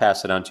 Kevin, I'll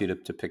pass it on to you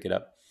to pick it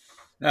up.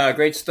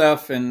 Great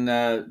stuff, and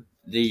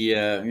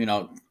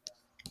you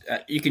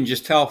can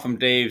just tell from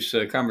Dave's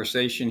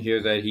conversation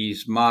here that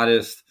he's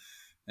modest,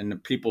 and the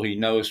people he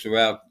knows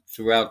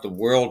throughout the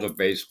world of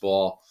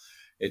baseball,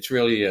 it's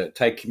really a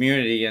tight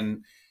community.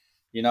 And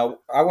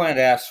I wanted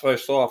to ask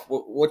first off,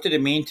 what did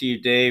it mean to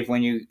you, Dave,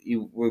 when you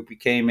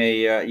became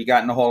you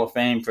got in the Hall of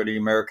Fame for the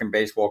American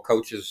Baseball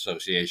Coaches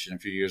Association a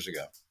few years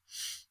ago?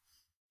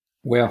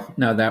 Well,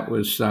 no, that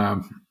was,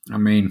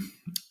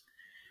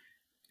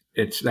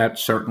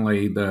 that's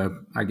certainly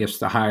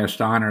the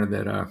highest honor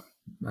that a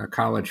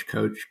college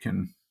coach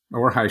can,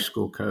 or high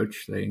school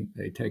coach. They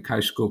take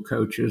high school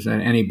coaches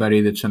and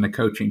anybody that's in the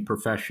coaching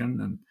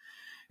profession.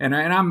 And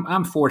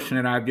I'm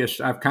fortunate.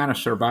 I've kind of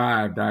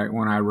survived.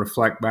 When I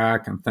reflect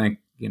back and think,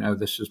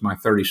 this is my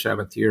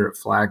 37th year at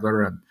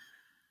Flagler,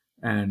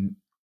 and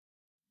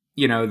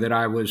that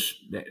I was.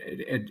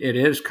 It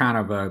is kind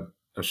of a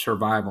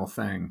survival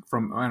thing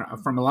from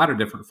a lot of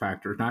different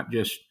factors, not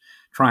just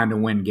trying to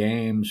win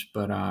games,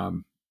 but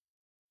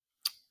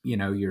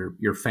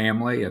your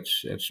family.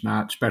 It's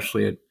not,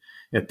 especially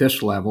at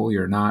this level,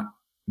 you're not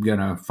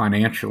gonna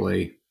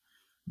financially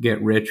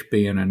get rich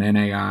being an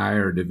NAI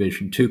or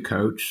Division II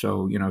coach.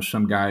 So,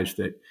 some guys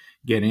that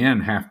get in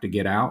have to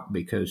get out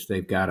because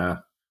they've got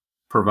to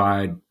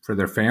provide for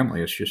their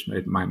family.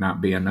 It might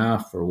not be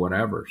enough or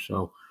whatever.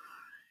 So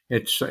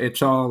it's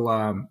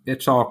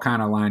all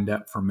kind of lined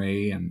up for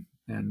me. And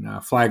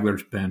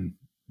Flagler's been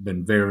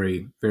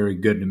very, very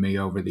good to me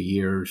over the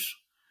years,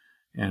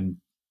 and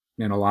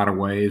in a lot of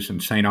ways.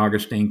 And St.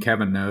 Augustine,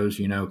 Kevin knows,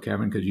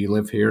 Kevin, because you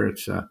live here.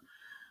 It's a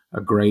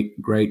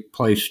great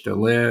place to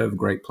live,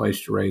 great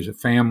place to raise a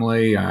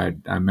family. I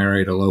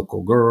married a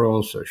local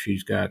girl, so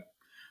she's got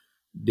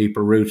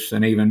deeper roots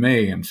than even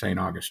me in St.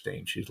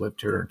 Augustine. She's lived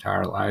here her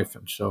entire life.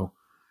 And so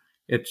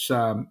it's,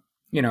 I've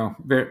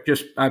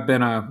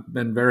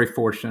been very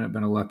fortunate,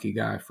 been a lucky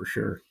guy for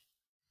sure.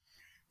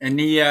 And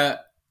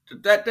that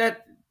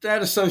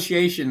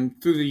association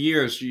through the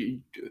years,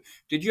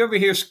 did you ever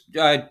hear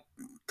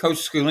Coach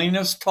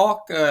Scalina's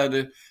talk,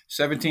 the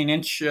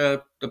 17-inch,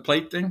 the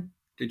plate thing?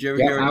 Did you ever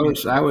hear? I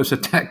was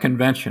at that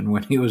convention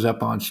when he was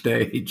up on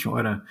stage.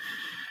 What a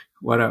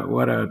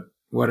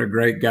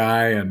great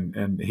guy,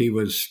 and he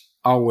was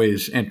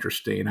always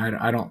interesting.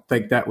 I don't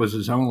think that was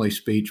his only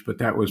speech, but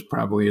that was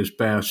probably his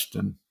best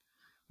and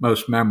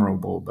most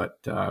memorable. But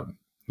a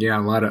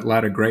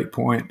lot of great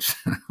points,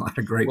 a lot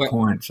of great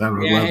points.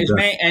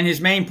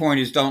 His main point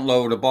is don't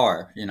lower the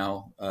bar.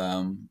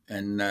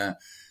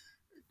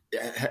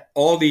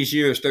 All these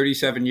years,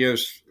 37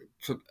 years.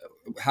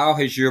 How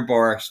has your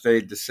bar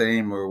stayed the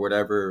same or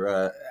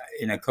whatever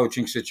in a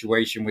coaching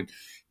situation with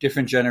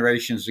different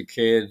generations of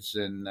kids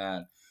and,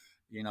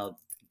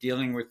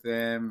 dealing with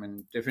them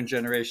and different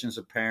generations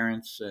of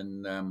parents?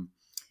 And,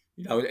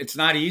 it's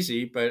not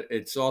easy, but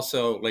it's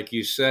also, like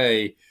you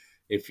say,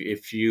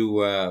 if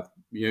you're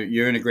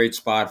in a great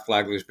spot,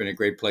 Flagler's been a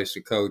great place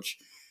to coach.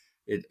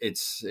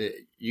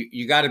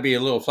 You got to be a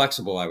little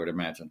flexible, I would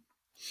imagine.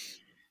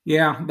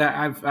 Yeah,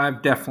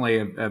 I've definitely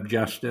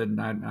adjusted.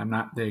 I'm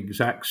not the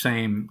exact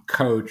same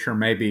coach, or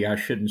maybe I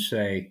shouldn't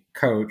say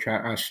coach.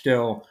 I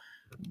still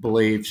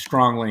believe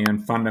strongly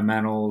in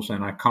fundamentals,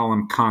 and I call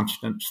them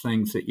constants,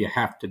 things that you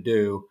have to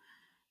do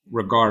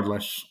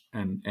regardless,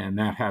 and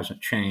that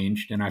hasn't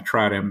changed. And I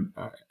try to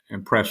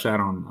impress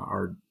that on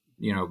our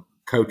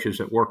coaches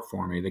that work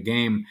for me. The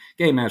game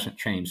hasn't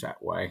changed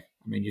that way.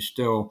 I mean, you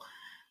still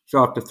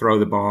have to throw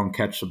the ball and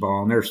catch the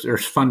ball, and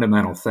there's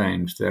fundamental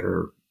things that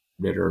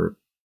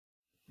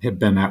have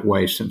been that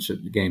way since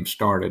the game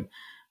started.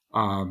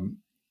 The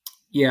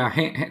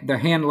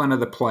handling of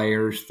the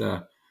players,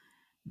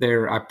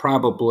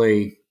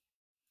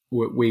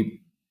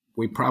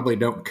 we probably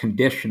don't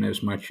condition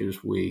as much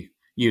as we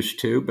used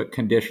to, but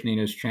conditioning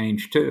has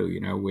changed too.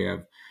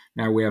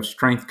 We have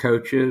strength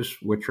coaches,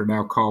 which are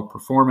now called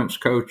performance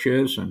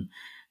coaches, and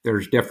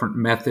there's different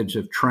methods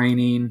of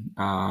training.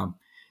 And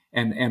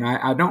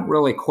I don't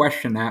really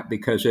question that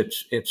because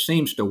it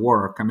seems to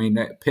work. I mean,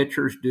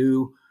 pitchers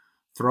do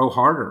throw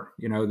harder.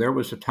 There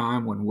was a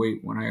time when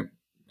I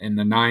in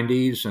the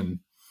 90s, and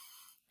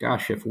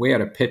gosh, if we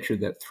had a pitcher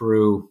that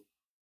threw,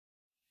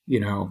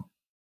 90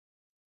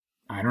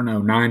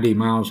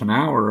 miles an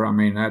hour, I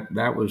mean,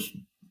 that was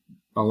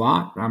a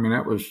lot. I mean,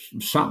 that was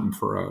something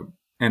for a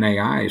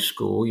NAI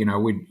school.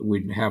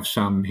 We'd have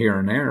some here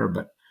and there,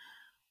 but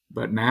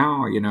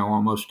now,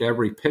 almost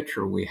every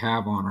pitcher we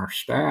have on our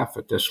staff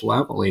at this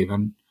level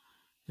even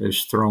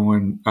is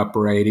throwing upper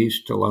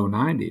 80s to low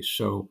 90s.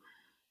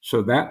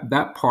 So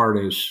that part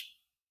is,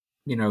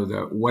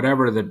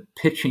 whatever the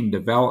pitching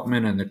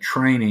development and the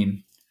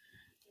training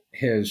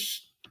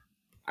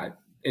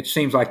it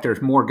seems like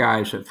there's more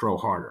guys that throw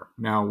harder.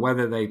 Now,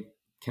 whether they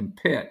can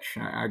pitch,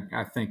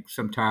 I think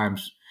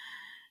sometimes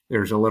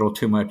there's a little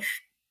too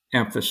much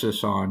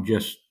emphasis on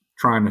just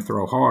trying to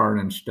throw hard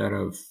instead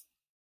of,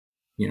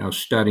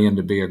 studying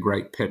to be a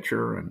great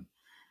pitcher and,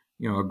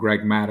 a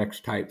Greg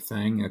Maddux type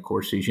thing. Of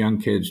course, these young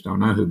kids don't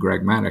know who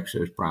Greg Maddux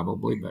is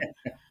probably, but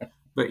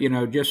the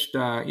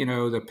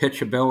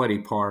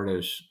pitchability part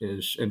is,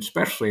 and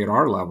especially at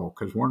our level,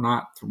 because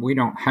we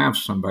don't have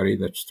somebody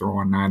that's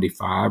throwing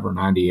 95 or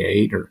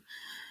 98 or,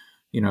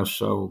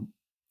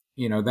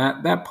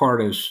 that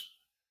part is,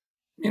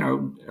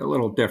 a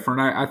little different.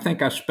 I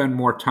think I spend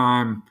more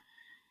time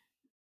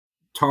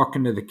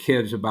talking to the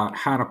kids about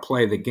how to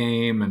play the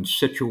game and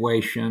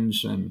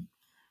situations and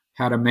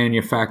how to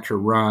manufacture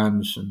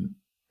runs, and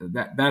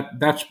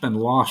that's been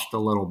lost a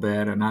little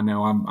bit. And I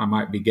know I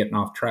might be getting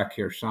off track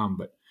here some,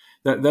 but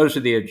those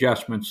are the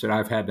adjustments that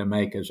I've had to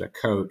make as a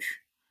coach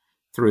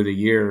through the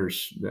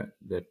years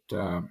that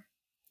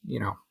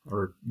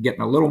are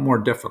getting a little more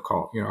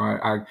difficult.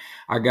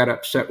 I got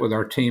upset with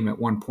our team at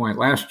one point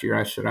last year.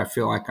 I said, I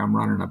feel like I'm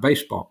running a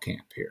baseball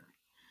camp here.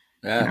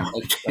 Yeah,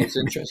 that's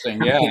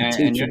interesting. Yeah,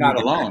 and you're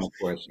not alone, of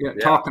course. Yeah,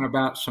 talking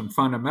about some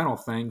fundamental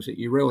things that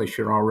you really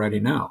should already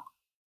know.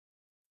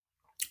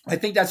 I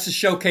think that's the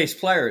showcase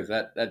players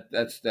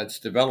that's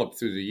developed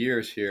through the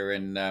years here,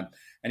 and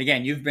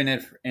again, you've been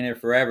in it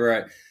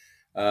forever,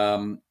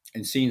 and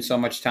seen so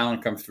much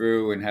talent come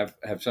through, and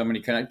have so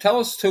many connections.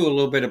 Tell us too a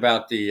little bit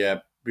about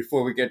the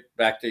before we get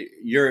back to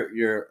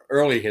your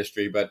early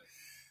history, but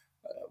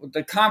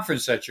the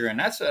conference that you're in.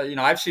 That's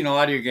I've seen a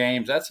lot of your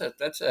games. That's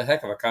a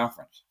heck of a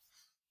conference.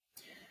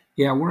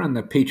 Yeah, we're in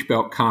the Peach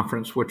Belt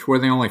Conference, which we're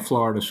the only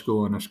Florida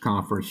school in this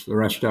conference. The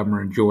rest of them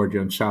are in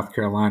Georgia and South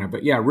Carolina.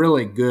 But yeah,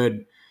 really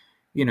good,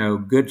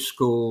 good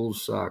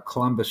schools,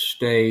 Columbus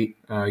State,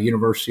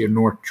 University of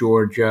North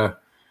Georgia,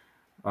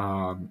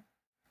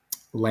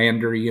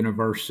 Lander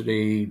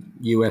University,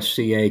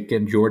 USC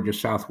Aiken, Georgia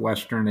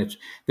Southwestern.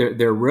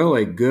 They're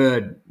really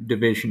good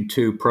Division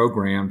II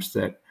programs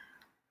that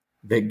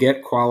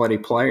get quality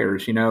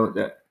players.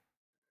 That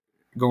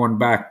going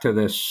back to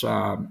this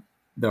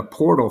the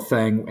portal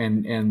thing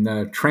and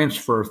the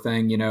transfer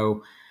thing.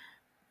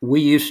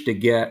 We used to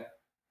get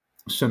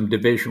some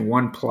Division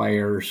I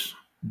players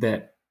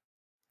that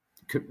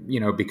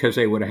because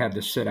they would have had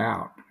to sit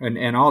out,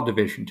 and all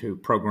Division II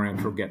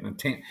programs were getting them.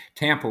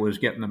 Tampa was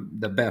getting them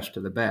the best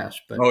of the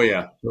best, but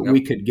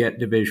we could get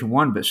Division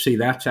I. But see,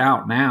 that's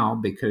out now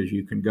because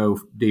you can go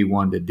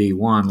D1 to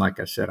D1. Like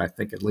I said, I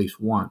think at least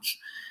once,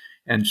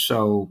 and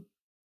so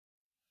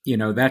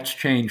that's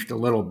changed a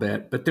little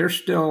bit. But there's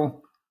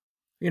still,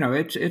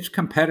 it's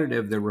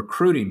competitive, the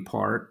recruiting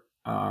part,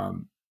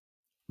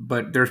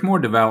 but there's more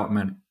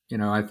development.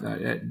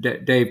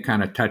 Dave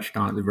kind of touched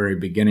on at the very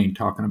beginning,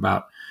 talking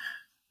about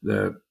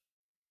the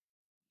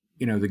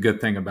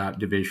good thing about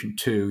Division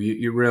II.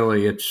 You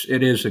really, it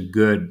is a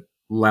good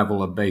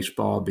level of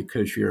baseball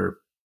because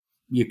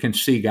you can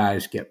see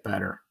guys get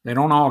better. They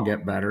don't all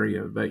get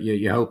better, but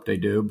you hope they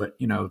do. But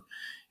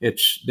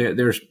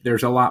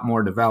there's a lot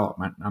more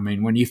development. I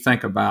mean, when you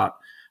think about,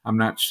 I'm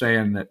not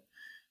saying that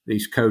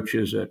these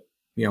coaches at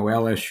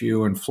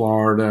LSU and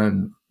Florida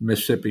and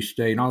Mississippi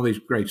State and all these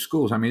great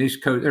schools. I mean,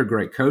 they're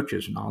great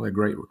coaches and all, they're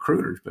great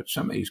recruiters. But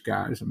some of these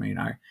guys, I mean,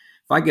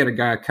 if I get a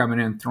guy coming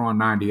in throwing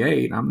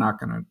 98, I'm not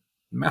going to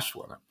mess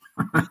with him.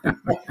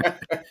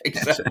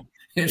 Exactly.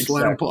 Just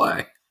let him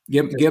play.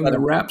 Give him the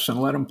reps and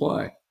let him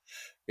play.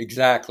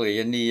 Exactly.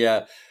 And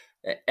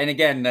and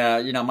again,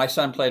 my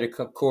son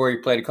Corey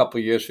played a couple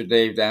of years for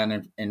Dave down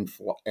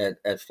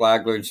at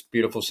Flagler. It's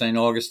beautiful St.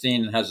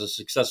 Augustine, and has a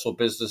successful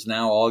business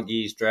now,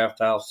 Augie's Draft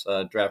House,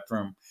 draft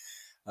room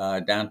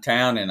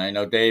downtown. And I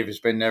know Dave has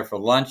been there for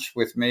lunch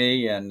with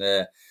me, and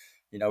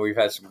we've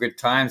had some good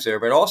times there.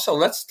 But also,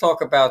 let's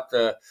talk about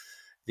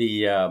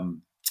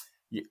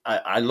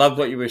I love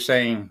what you were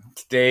saying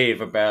to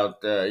Dave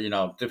about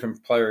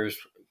different players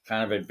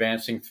kind of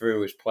advancing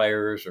through as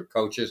players or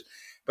coaches.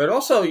 But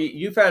also,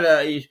 you've had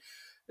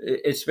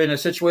it's been a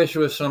situation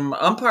where some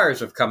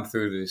umpires have come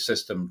through the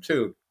system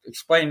too.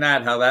 Explain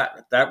how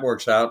that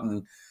works out,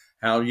 and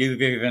how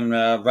you've even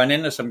run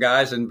into some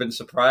guys and been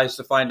surprised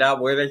to find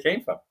out where they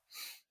came from.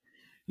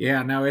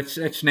 Yeah, no,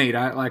 it's neat.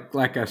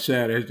 Like I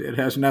said, it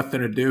has nothing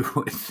to do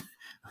with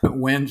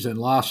wins and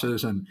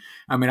losses. And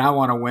I mean, I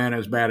want to win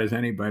as bad as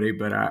anybody,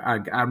 but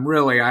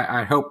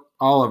I hope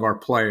all of our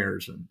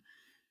players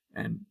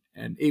and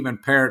even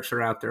parents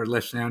are out there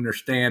listening,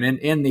 understand.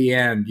 In the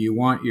end, you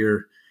want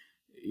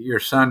your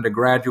son to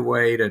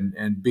graduate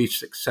and be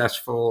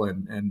successful,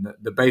 and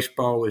the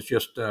baseball is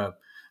just a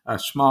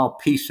small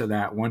piece of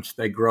that once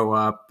they grow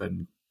up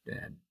and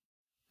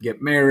get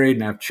married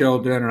and have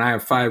children. And I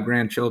have 5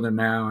 grandchildren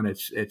now, and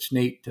it's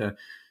neat to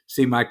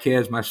see my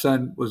kids. My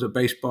son was a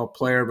baseball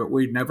player, but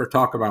we'd never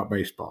talk about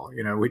baseball.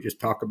 We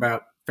just talk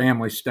about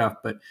family stuff.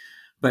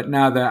 But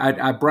now that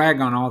I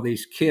brag on all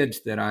these kids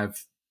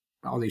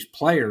all these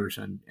players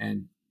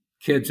and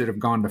kids that have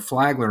gone to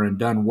Flagler and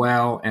done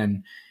well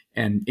and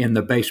in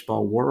the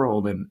baseball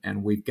world. And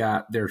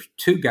there's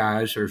 2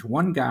 guys. There's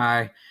one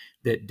guy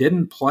that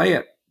didn't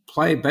play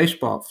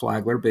baseball at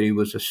Flagler, but he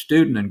was a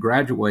student and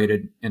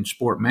graduated in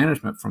sport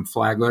management from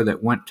Flagler,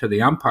 that went to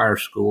the umpire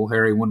school,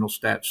 Harry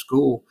Wendelstadt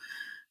School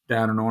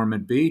down in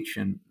Ormond Beach.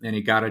 And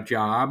he got a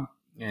job,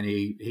 and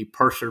he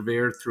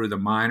persevered through the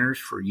minors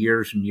for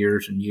years and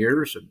years and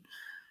years.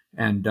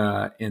 And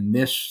in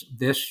this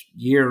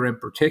year in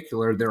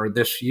particular,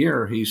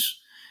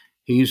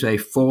 he's a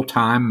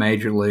full-time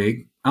major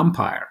league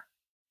umpire,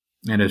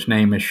 and his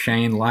name is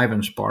Shane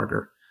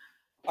Livensparger.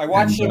 I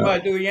watched him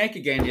do a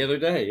Yankee game the other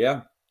day.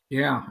 Yeah.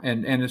 Yeah,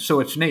 and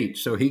so it's neat.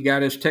 So he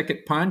got his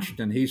ticket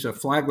punched, and he's a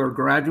Flagler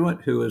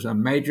graduate who is a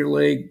major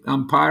league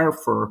umpire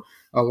for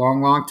a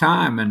long, long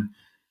time.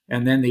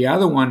 And then the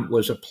other one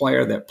was a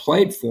player that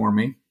played for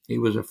me. He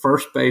was a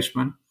first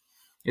baseman.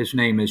 His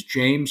name is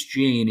James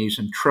Jean. He's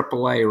in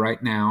AAA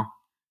right now,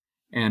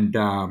 and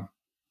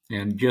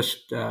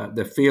just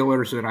the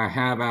feelers that I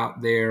have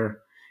out there,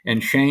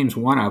 and Shane's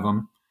one of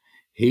them.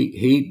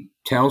 He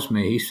tells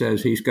me, he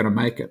says he's going to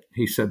make it.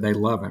 He said they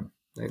love him.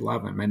 They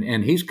love him,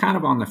 and he's kind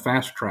of on the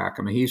fast track.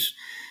 I mean,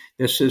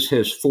 this is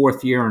his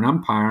fourth year in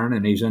umpiring,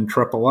 and he's in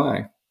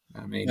AAA.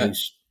 I mean,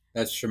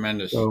 that's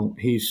tremendous. So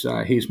he's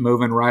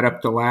moving right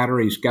up the ladder.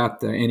 He's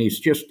got and he's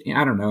just,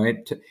 I don't know.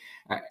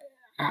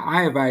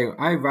 I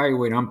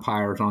evaluate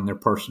umpires on their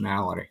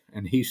personality,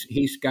 and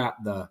he's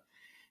got the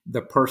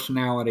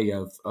personality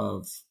of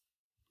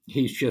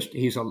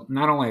he's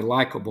not only a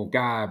likable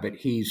guy, but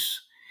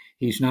he's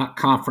not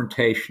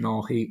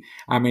confrontational.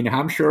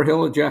 I'm sure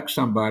he'll eject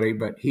somebody,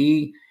 but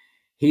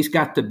he's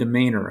got the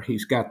demeanor.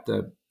 He's got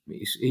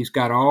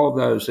all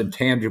those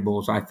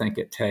intangibles I think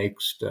it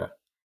takes to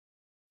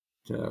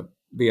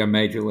be a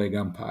major league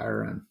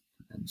umpire.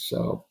 And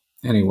so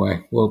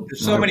anyway,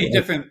 there's so many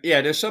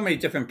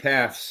different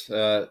paths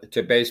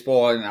to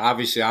baseball, and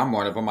obviously I'm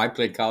one of them. I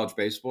played college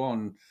baseball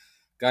and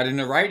got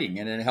into writing,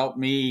 and it helped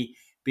me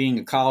being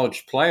a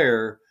college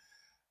player.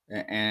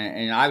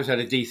 And I was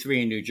at a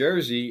D3 in New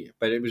Jersey,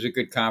 but it was a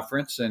good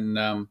conference.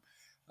 And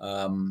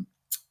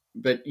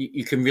but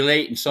you can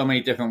relate in so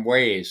many different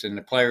ways, and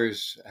the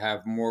players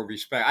have more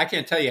respect. I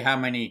can't tell you how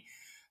many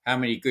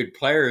good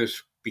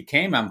players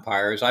became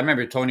umpires. I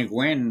remember Tony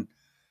Gwynn.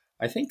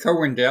 I think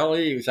Kerwin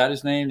Daly, was that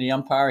his name? The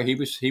umpire. He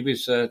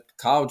was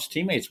college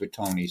teammates with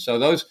Tony. So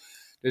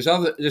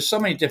there's so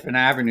many different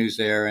avenues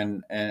there,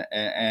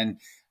 and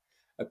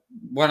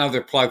one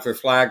other plug for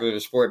Flagler, the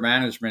sport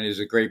management is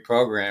a great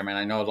program, and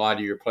I know a lot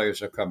of your players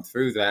have come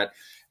through that.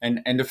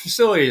 And the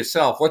facility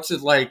itself, what's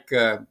it like?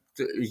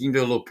 You can do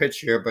a little pitch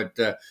here, but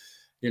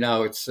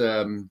it's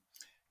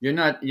you're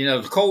not.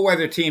 The cold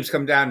weather teams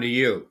come down to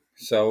you.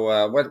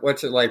 So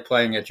what's it like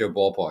playing at your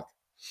ballpark?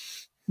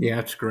 Yeah,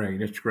 it's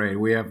great. It's great.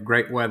 We have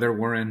great weather.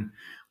 We're in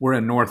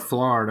North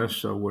Florida,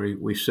 so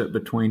we sit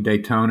between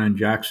Daytona and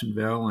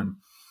Jacksonville,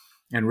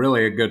 and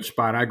really a good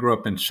spot. I grew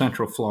up in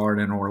Central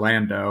Florida in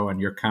Orlando, and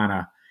you're kind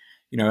of,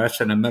 that's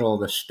in the middle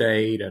of the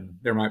state, and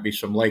there might be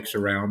some lakes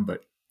around,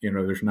 but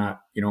there's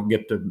not. You don't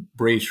get the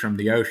breeze from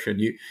the ocean.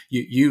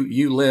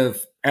 You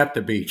live at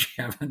the beach,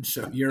 Kevin,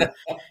 so you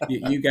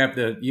have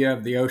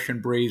the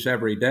ocean breeze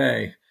every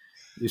day.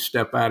 You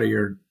step out of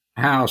your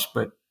house,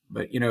 but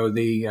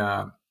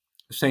the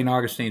St.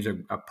 Augustine's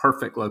a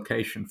perfect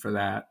location for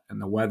that,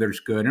 and the weather's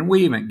good. And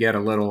we even get a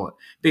little,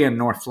 being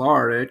North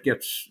Florida,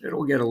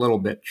 it'll get a little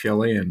bit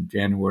chilly in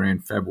January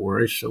and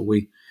February, so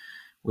we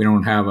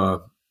don't have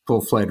a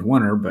full-fledged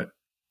winter, but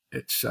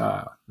it's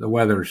the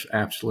weather's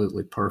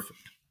absolutely perfect.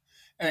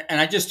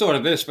 And I just thought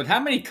of this, but how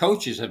many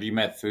coaches have you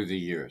met through the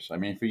years? I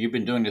mean, you've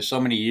been doing this so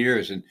many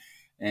years,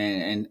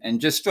 and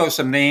just throw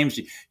some names.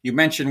 You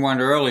mentioned one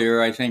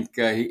earlier, I think,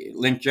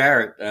 Link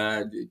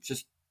Jarrett.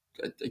 Just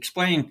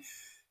explain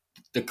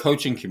the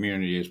coaching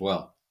community as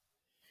well.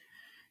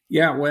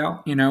 Yeah,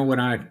 well, when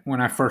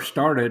I first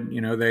started,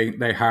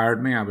 they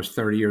hired me. I was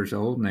 30 years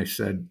old, and they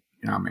said,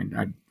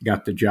 I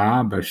got the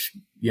job. I was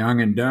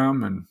young and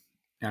dumb, and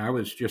I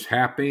was just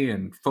happy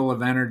and full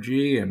of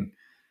energy.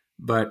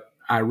 But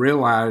I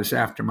realized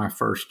after my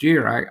first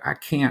year, I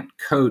can't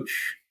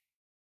coach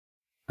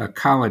a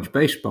college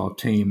baseball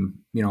team,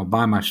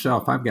 by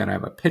myself. I've got to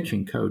have a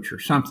pitching coach or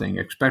something,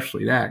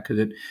 especially that,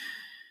 because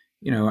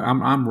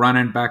I'm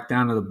running back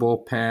down to the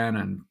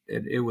bullpen, and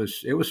it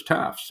was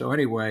tough. So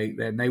anyway,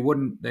 then they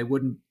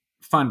wouldn't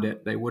fund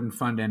it. They wouldn't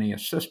fund any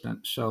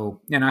assistants.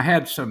 So, and I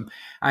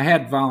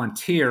had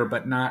volunteer,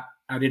 but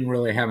I didn't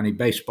really have any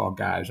baseball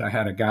guys. I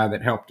had a guy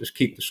that helped us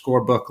keep the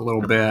scorebook a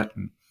little bit.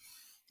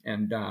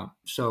 And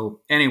so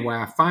anyway,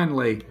 I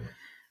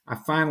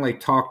finally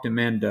talked him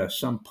into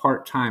some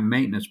part-time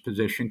maintenance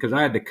position, because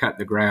I had to cut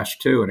the grass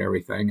too and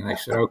everything. And they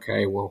said,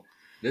 okay, well,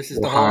 this is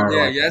the whole,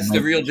 that's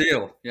the real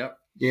deal. Yep.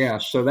 Yeah.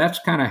 So that's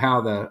kind of how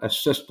the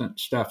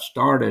assistant stuff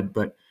started.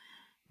 But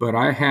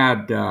I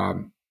had,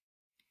 a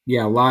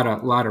lot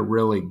of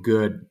really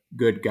good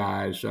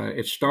guys.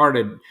 It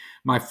started,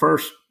 my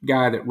first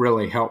guy that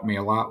really helped me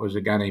a lot was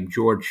a guy named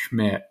George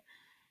Schmidt.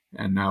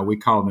 And we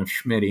called him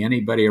Schmitty.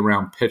 Anybody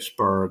around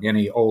Pittsburgh,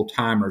 any old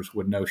timers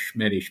would know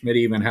Schmitty. Schmitty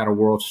even had a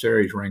World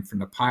Series ring from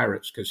the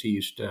Pirates, because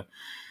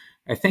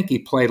I think he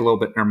played a little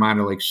bit in their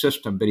minor league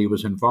system, but he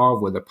was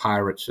involved with the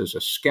Pirates as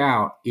a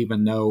scout,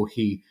 even though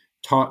he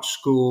taught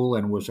school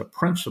and was a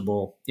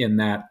principal in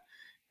that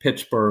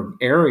Pittsburgh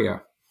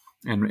area,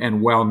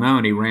 and well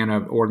known. He ran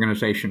an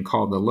organization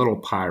called the Little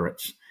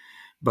Pirates.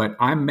 But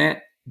I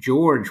met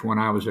George when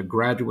I was a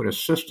graduate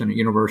assistant at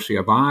University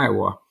of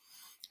Iowa.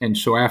 And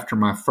so after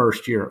my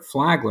first year at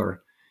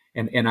Flagler,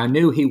 and I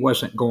knew he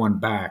wasn't going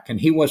back, and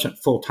he wasn't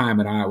full-time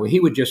at Iowa. He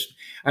would just,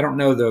 I don't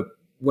know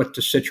what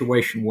the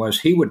situation was.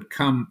 He would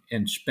come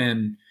and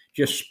spend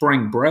just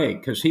spring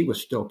break, because he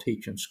was still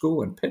teaching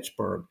school in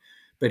Pittsburgh,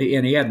 but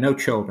he had no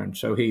children.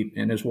 So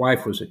his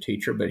wife was a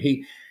teacher, but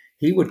he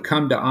would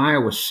come to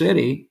Iowa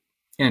City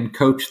and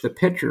coach the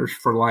pitchers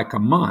for like a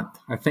month.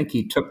 I think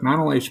he took not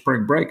only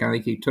spring break, I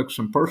think he took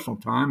some personal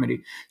time, and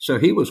so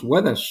he was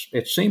with us.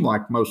 It seemed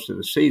like most of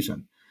the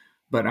season,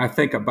 but I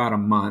think about a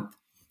month.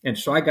 And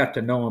so I got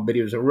to know him, but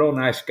he was a real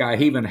nice guy.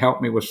 He even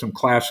helped me with some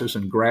classes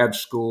in grad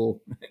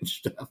school and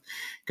stuff,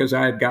 because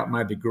I had got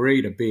my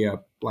degree to be a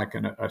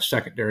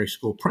secondary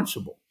school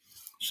principal.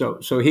 So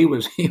he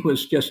was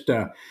just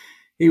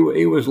he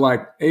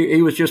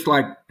was just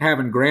like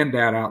having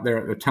granddad out there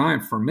at the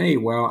time for me.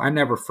 Well, I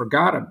never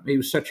forgot him. He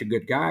was such a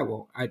good guy.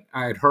 Well, I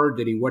had heard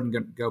that he wasn't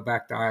going to go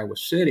back to Iowa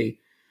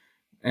City.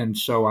 And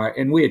so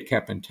we had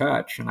kept in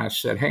touch, and I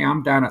said, hey,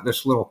 I'm down at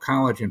this little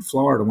college in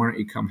Florida. Why don't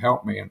you come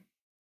help me?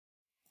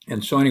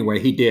 And so anyway,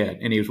 he did.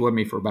 And he was with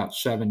me for about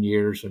 7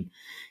 years, and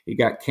he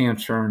got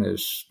cancer in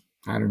his,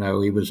 I don't know,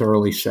 he was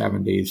early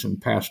 70s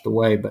and passed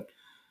away. But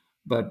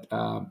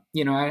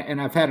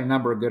and I've had a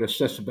number of good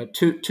assistants, but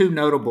two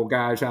notable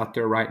guys out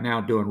there right now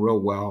doing real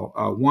well.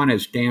 One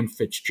is Dan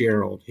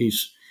Fitzgerald.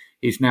 He's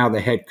now the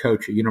head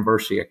coach at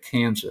University of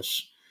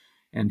Kansas,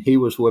 and he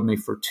was with me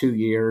for 2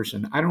 years.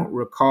 And I don't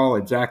recall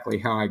exactly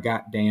how I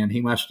got Dan.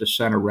 He must have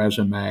sent a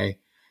resume,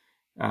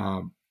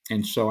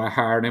 and so I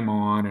hired him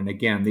on. And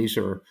again, these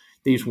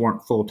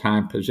weren't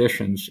full-time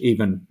positions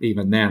even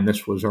then.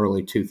 This was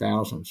early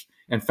 2000s.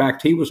 In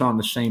fact, he was on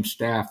the same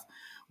staff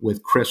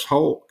with Chris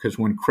Holt, because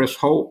when Chris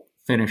Holt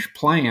finished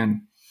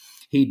playing,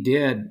 he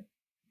did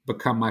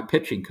become my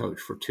pitching coach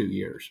for 2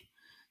 years.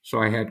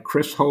 So I had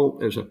Chris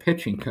Holt as a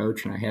pitching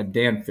coach, and I had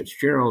Dan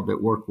Fitzgerald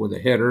that worked with the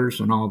hitters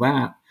and all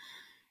that.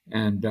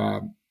 And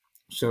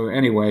so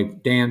anyway,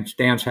 Dan's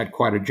had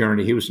quite a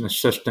journey. He was an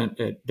assistant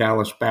at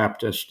Dallas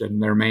Baptist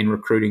and their main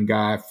recruiting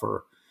guy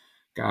for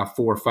 4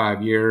 or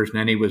 5 years. And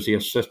then he was the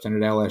assistant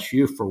at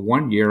LSU for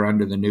 1 year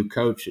under the new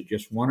coach that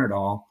just won it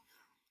all.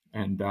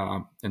 And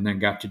then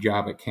got the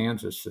job at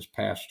Kansas this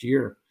past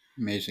year.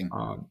 Amazing.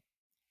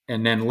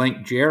 And then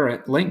Link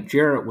Jarrett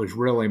was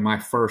really my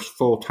first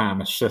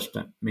full-time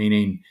assistant,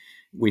 meaning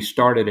we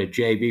started a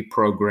JV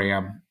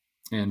program.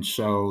 And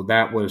so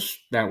that was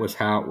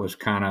how it was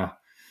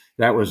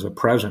that was the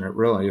president,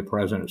 really. The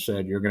president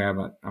said,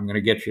 I'm going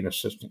to get you an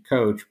assistant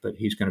coach, but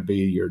he's going to be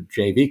your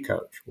JV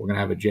coach. We're going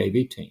to have a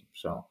JV team.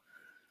 So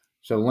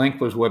Link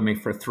was with me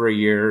for 3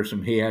 years,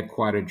 and he had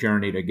quite a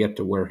journey to get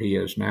to where he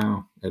is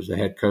now as the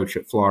head coach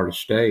at Florida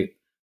State.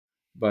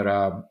 But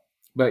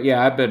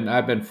yeah, I've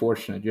been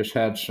fortunate. Just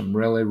had some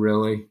really,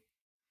 really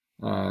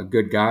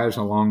good guys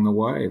along the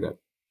way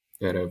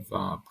that have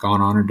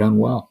gone on and done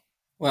well.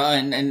 Well,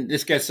 and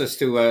this gets us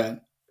to a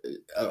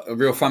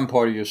real fun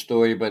part of your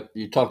story. But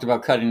you talked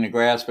about cutting the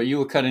grass, but you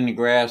were cutting the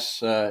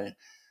grass. I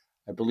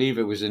believe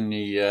it was in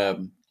the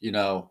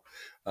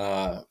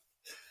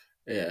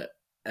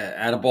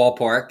at a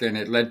ballpark, and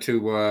it led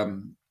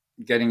to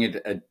getting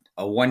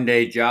a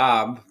one-day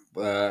job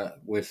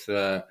with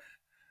a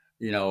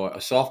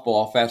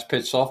softball, fast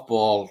pitch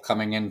softball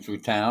coming in through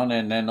town,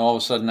 and then all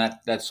of a sudden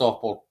that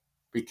softball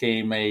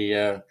became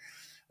a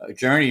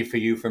journey for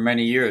you for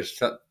many years.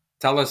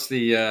 Tell us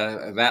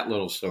that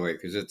little story,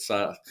 because it's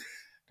the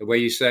way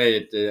you say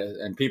it,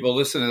 and people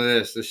listen to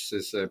this. This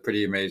is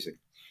pretty amazing.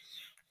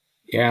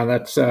 Yeah,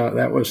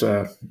 that was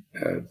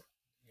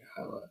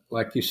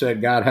like you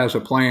said, God has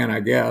a plan, I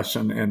guess.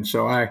 And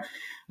so I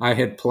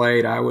had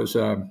played. I was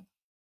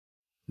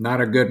not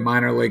a good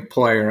minor league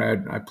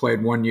player. I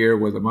played 1 year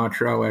with the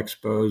Montreal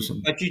Expos.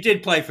 But you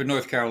did play for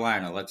North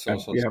Carolina. Let's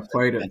also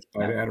played it.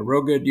 I had a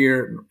real good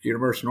year at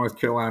University of North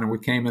Carolina. We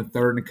came in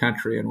third in the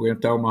country, and we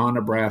went to Omaha,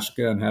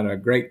 Nebraska, and had a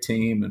great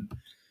team. And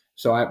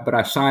so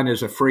I signed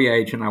as a free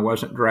agent. I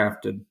wasn't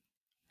drafted,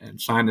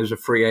 and signed as a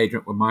free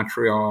agent with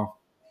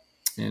Montreal.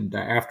 And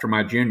after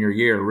my junior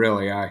year,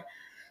 really, my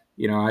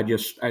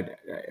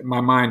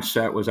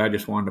mindset was I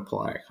just wanted to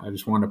play. I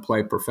just wanted to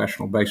play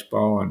professional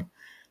baseball, and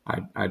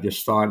I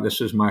just thought,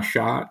 this is my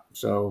shot.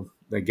 So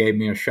they gave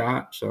me a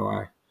shot. So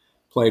I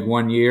played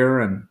 1 year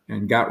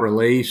and got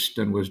released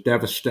and was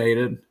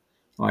devastated,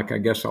 like I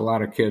guess a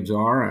lot of kids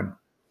are.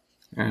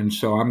 And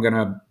so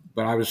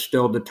but I was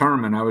still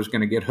determined I was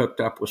going to get hooked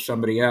up with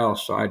somebody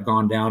else. So I'd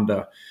gone down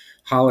to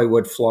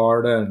Hollywood,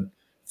 Florida, and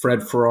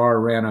Fred Farrar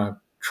ran a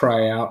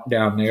tryout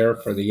down there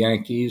for the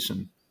Yankees.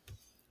 And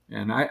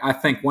I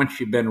think once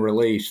you've been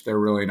released, they're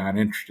really not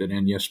interested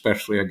in you,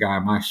 especially a guy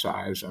my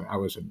size. I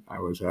was a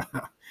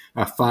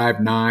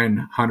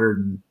 5'9",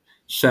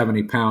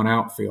 170-pound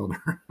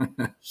outfielder,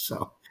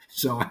 so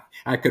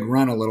I could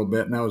run a little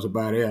bit, and that was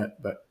about it.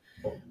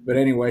 But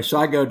anyway, so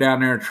I go down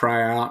there and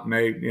try out, and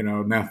they,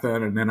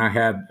 nothing. And then I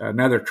had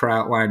another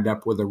tryout lined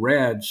up with the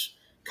Reds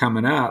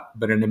coming up.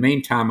 But in the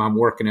meantime, I'm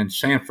working in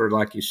Sanford,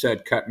 like you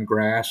said, cutting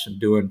grass and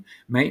doing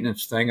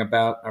maintenance thing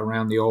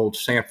around the old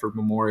Sanford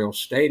Memorial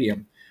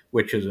Stadium,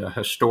 which is a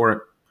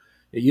historic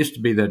it used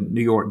to be the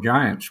New York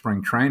Giants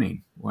spring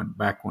training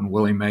back when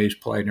Willie Mays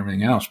played and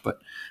everything else, but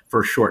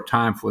for a short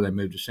time before they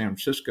moved to San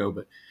Francisco.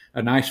 But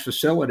a nice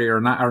facility or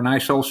a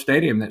nice old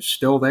stadium that's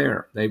still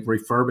there. They've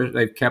refurbished,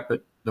 they've kept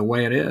it the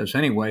way it is.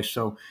 Anyway,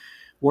 so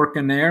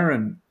working there,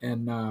 and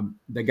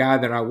the guy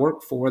that I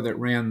worked for that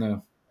ran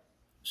the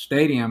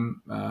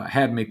stadium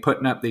had me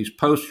putting up these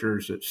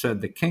posters that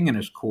said the king in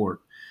his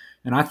court.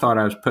 And I thought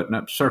I was putting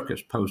up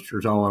circus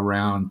posters all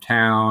around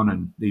town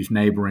and these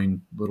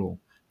neighboring little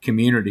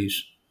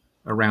communities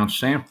around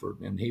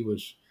Sanford. And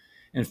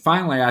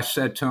finally I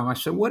said to him, I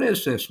said, what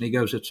is this? And he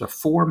goes, it's a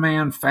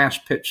 4-man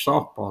fast pitch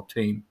softball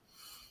team.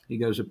 He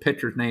goes, the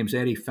pitcher's name's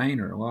Eddie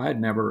Feiner. Well,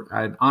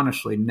 I'd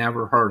honestly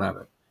never heard of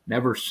it.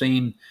 Never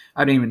seen,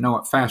 I didn't even know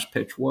what fast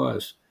pitch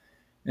was.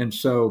 And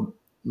so,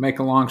 make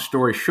a long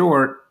story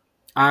short,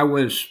 I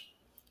was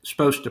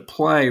supposed to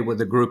play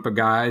with a group of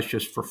guys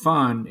just for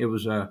fun. It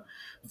was a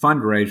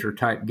fundraiser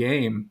type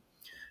game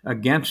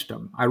against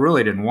them. I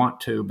really didn't want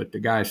to, but the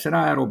guy said,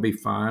 it'll be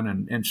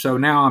fun. And so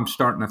now I'm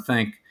starting to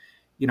think,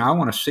 I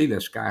want to see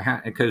this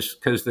guy, because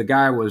the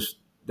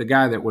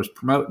guy that was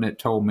promoting it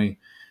told me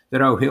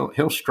that,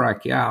 he'll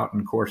strike you out.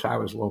 And of course I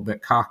was a little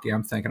bit cocky.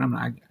 I'm thinking, I'm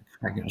not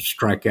going to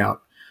strike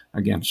out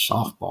against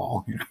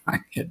softball. I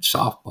hit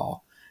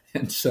softball.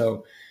 And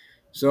so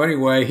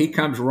anyway, he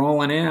comes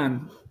rolling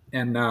in,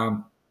 and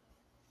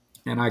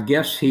I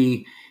guess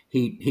he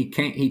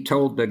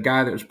told the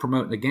guy that was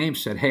promoting the game,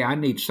 said, hey, I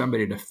need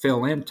somebody to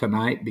fill in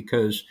tonight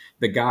because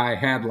the guy I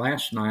had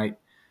last night,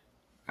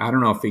 I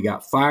don't know if he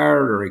got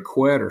fired or he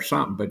quit or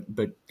something,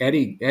 but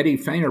Eddie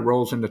Feiner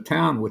rolls into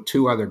town with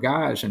 2 other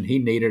guys, and he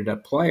needed a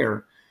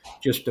player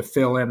just to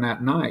fill in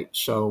that night.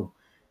 So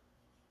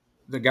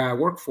the guy I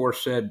worked for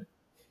said,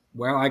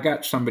 well, I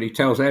got somebody,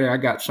 tells Eddie, I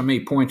got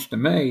somebody, points to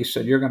me. He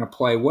said, you're going to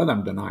play with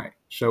him tonight.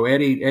 So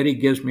Eddie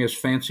gives me his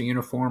fancy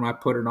uniform. I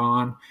put it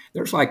on.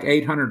 There's like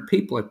 800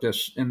 people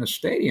in the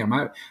stadium.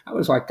 I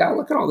was like, God,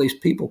 look at all these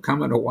people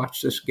coming to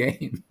watch this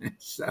game.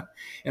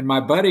 And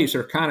my buddies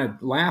are kind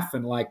of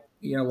laughing like,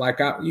 you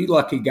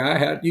lucky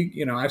guy.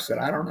 I said,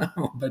 I don't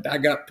know, but I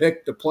got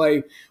picked to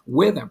play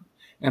with him.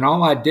 And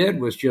all I did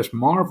was just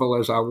marvel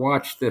as I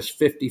watched this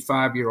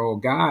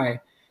 55-year-old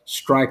guy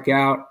strike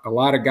out a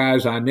lot of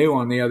guys I knew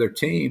on the other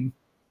team.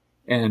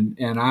 And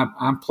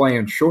I'm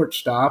playing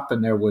shortstop,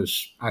 and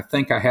I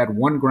think I had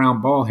 1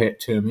 ground ball hit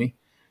to me.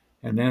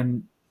 And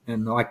then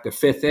in like the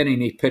 5th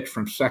inning, he pitched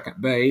from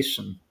second base,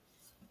 and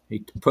he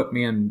put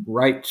me in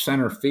right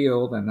center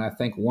field. And I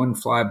think 1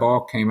 fly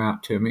ball came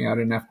out to me. I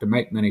didn't have to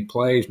make many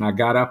plays, and I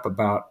got up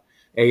about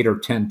 8 or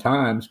 10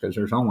 times because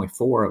there's only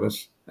 4 of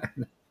us.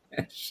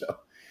 So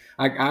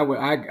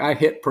I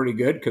hit pretty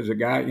good because the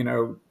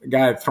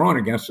guy throwing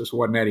against us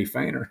wasn't Eddie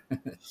Feiner.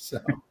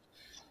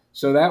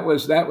 So that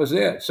was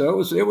it.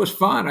 So it was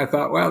fun. I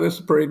thought, wow, this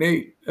is pretty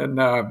neat.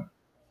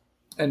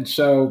 And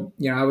so,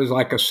 I was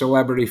like a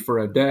celebrity for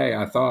a day,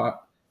 I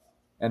thought.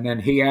 And then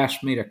he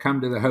asked me to come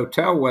to the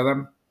hotel with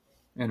him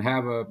and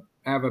have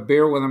a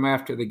beer with him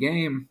after the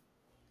game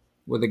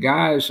with the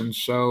guys. And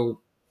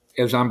so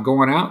as I'm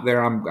going out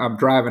there, I'm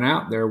driving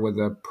out there with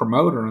a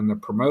promoter, and the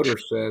promoter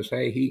says,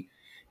 hey,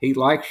 he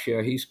likes you.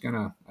 I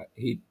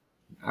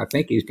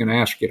think he's going to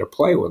ask you to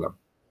play with him.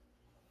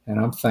 And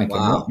I'm thinking,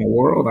 wow, what in the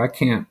world?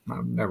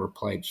 I've never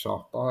played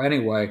softball.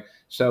 Anyway,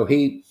 so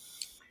he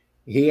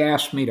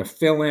asked me to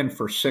fill in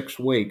for 6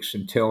 weeks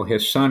until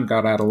his son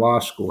got out of law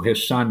school.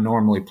 His son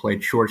normally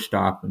played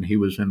shortstop, and he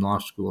was in law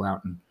school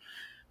out in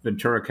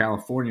Ventura,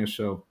 California.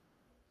 So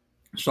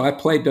I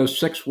played those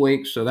 6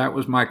 weeks. So that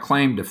was my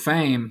claim to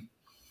fame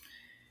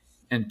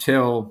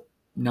until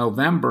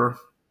November.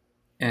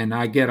 And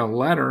I get a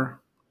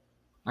letter.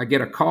 I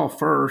get a call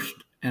first,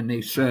 and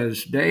he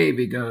says, Dave,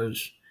 he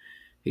goes,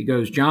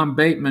 John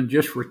Bateman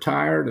just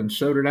retired, and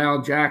so did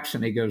Al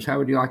Jackson. He goes, how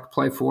would you like to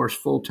play for us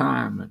full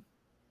time? And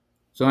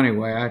so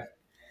anyway,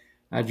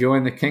 I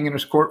joined the King in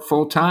his Court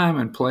full time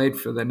and played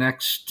for the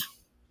next,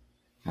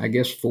 I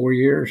guess, 4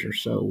 years or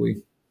so.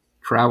 We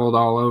traveled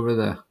all over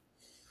the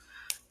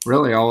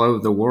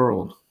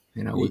world.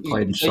 We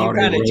played in Saudi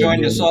Arabia. You kind of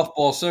joined the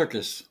softball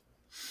circus.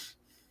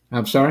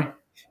 I'm sorry?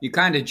 You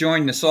kind of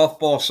joined the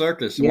softball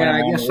circus. Yeah,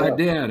 I guess I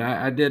did.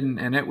 I didn't,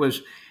 and it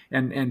was.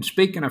 And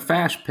speaking of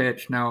fast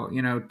pitch, now,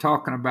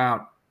 talking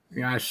about,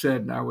 I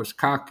said I was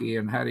cocky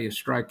and how do you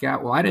strike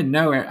out? Well, I didn't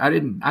know.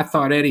 I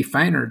thought Eddie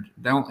Feiner,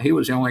 he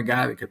was the only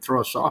guy that could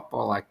throw a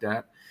softball like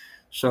that.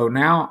 So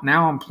now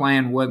I'm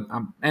playing with,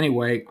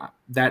 anyway,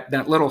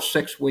 that little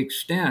 6-week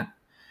stint,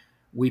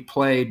 we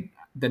played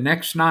the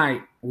next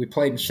night. We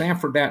played in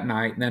Sanford that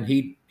night. And then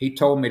he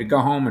told me to go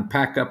home and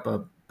pack up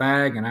a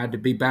bag, and I had to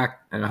be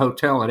back at a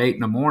hotel at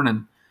 8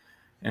 a.m.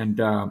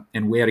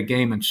 And we had a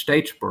game in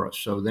Statesboro.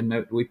 So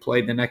then we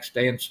played the next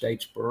day in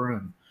Statesboro,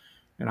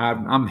 and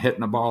I'm hitting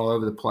the ball all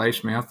over the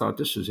place. Man, I thought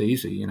this is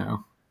easy,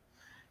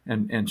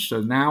 And so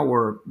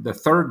now the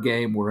third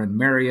game, we're in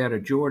Marietta,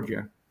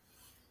 Georgia.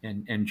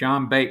 And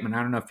John Bateman,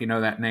 I don't know if you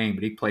know that name,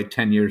 but he played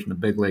 10 years in the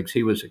big leagues.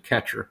 He was a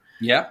catcher.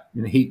 Yeah.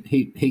 And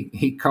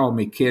he called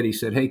me kid. He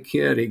said, hey,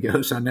 kid, he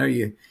goes, I know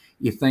you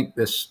think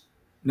this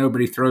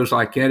nobody throws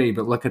like Eddie,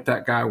 but look at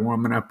that guy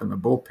warming up in the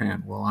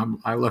bullpen. Well,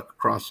 I look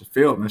across the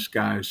field, and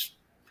this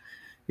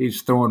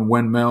he's throwing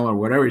windmill or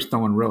whatever he's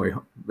throwing. Really,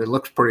 it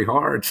looks pretty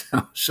hard.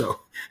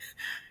 So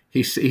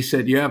he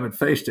said, you haven't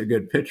faced a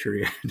good pitcher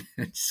yet.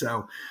 And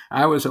so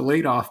I was a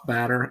leadoff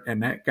batter,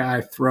 and that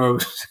guy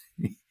throws.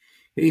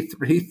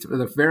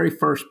 The very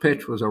first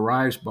pitch was a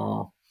rise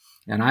ball,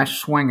 and I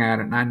swing at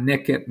it, and I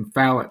nick it and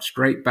foul it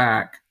straight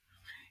back.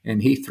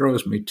 And he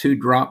throws me 2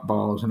 drop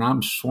balls, and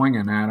I'm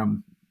swinging at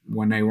him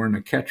when they were in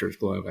the catcher's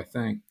glove, I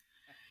think.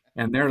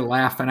 And they're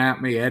laughing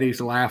at me. Eddie's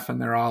laughing.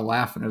 They're all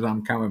laughing as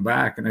I'm coming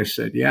back. And they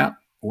said, yeah,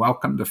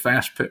 welcome to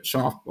fast pitch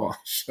softball.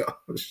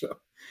 So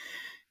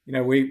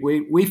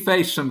we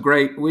faced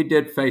we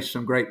did face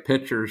some great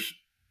pitchers,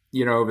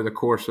 over the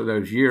course of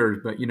those years.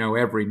 But,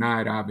 every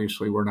night,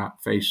 obviously, we're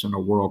not facing a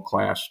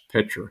world-class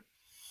pitcher.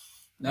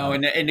 No,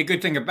 and the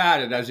good thing about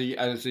it, as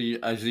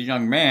a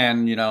young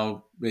man,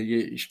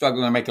 you're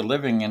struggling to make a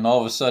living, and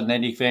all of a sudden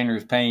Eddie Feiner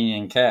is paying you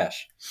in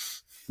cash.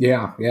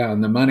 Yeah,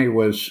 and the money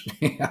was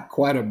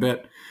quite a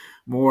bit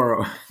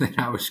more than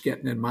I was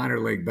getting in minor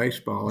league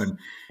baseball,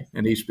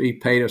 and he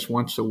paid us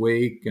once a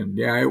week, and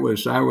I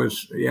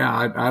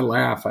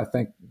laugh. I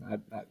think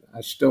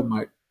I still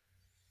might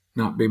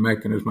not be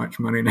making as much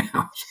money now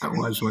as I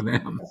was with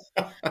him.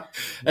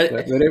 But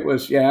it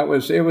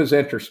was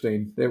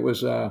interesting. It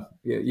was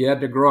you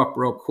had to grow up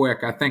real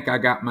quick. I think I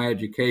got my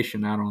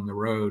education out on the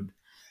road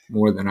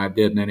more than I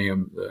did in any of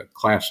the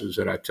classes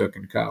that I took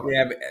in college.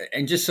 Yeah,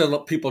 and just so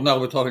people know,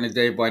 we're talking to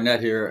Dave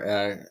Barnett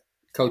here,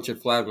 coach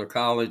at Flagler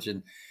College,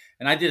 and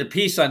I did a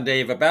piece on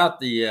Dave about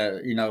the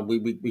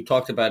we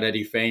talked about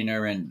Eddie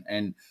Feiner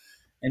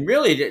and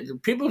really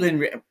people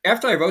didn't.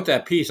 After I wrote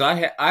that piece,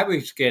 I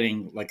was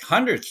getting like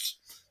hundreds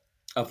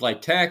of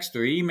like texts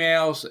or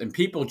emails and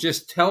people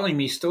just telling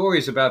me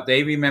stories about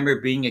they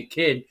remember being a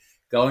kid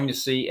going to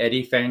see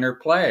Eddie Feiner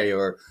play,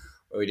 or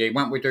they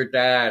went with their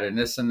dad and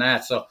this and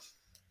that. So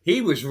he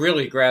was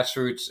really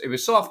grassroots. It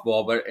was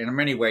softball, but in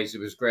many ways it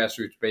was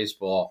grassroots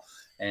baseball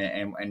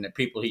and the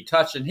people he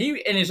touched. And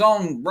he, in his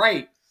own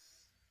right,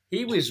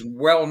 he was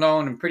well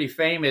known and pretty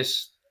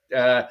famous.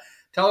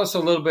 Tell us a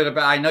little bit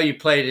about, I know you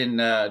played in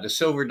the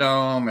Silver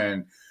Dome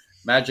and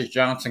Magic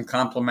Johnson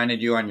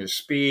complimented you on your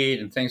speed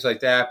and things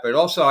like that. But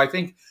also, I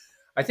think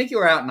you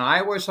were out in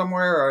Iowa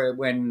somewhere, or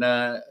when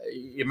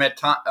you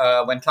met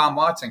when Tom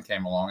Watson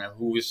came along,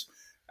 who was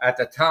at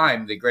the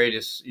time the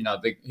greatest.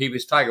 He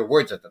was Tiger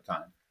Woods at the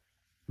time.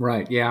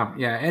 Right. Yeah.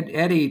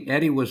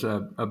 Eddie was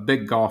a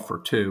big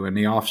golfer too in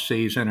the off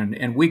season,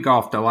 and we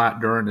golfed a lot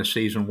during the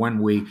season when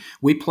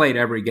we played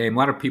every game. A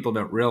lot of people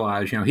don't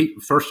realize, he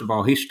first of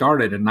all he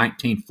started in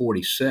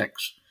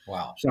 1946.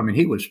 Wow. So I mean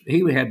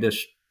he had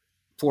this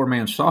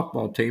 4-man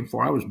softball team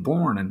before I was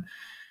born,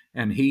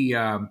 and he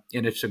and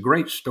it's a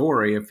great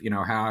story. If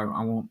how,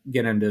 I won't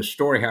get into the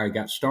story how he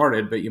got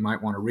started, but you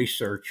might want to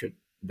research it.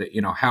 That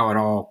how it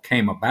all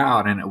came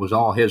about, and it was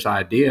all his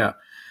idea.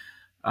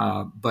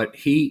 But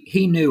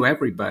he knew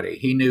everybody.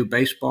 He knew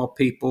baseball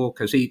people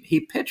because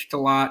he pitched a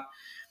lot.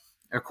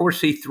 Of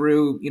course, he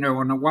threw,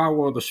 in the wild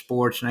world of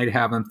sports, and they'd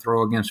have him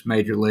throw against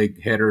major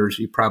league hitters.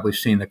 You've probably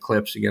seen the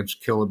clips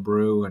against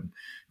Killebrew and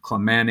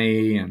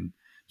Clemente and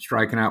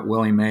striking out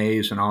Willie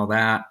Mays and all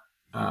that,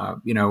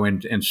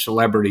 in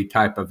celebrity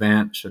type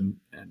events and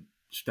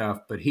stuff.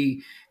 But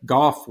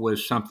golf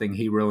was something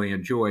he really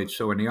enjoyed.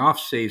 So in the off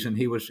season,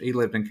 he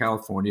lived in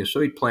California, so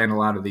he'd play in a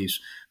lot of these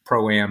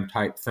pro-am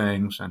type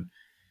things.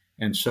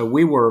 And so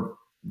we were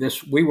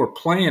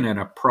playing in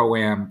a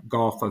pro-am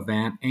golf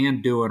event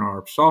and doing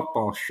our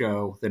softball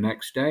show the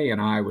next day in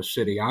Iowa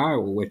City,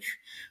 Iowa,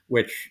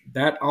 which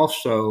that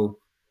also,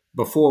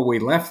 before we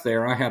left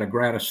there, I had a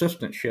grad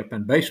assistantship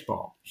in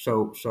baseball.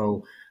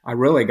 So I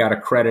really got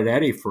to credit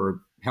Eddie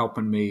for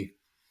helping me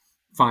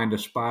find a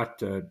spot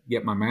to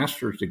get my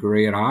master's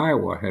degree at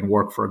Iowa and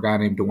work for a guy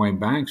named Dwayne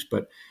Banks.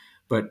 But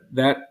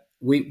that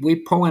we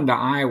pull into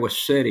Iowa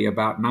City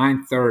about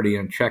 9:30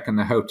 and check in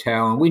the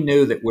hotel, and we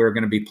knew that we were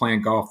going to be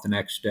playing golf the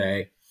next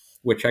day,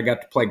 which I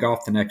got to play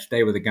golf the next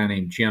day with a guy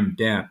named Jim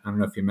Dent. I don't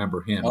know if you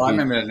remember him. Oh, I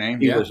remember that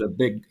name. He was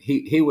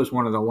he was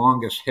one of the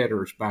longest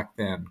hitters back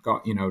then.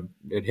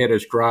 It hit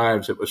his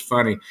drives. It was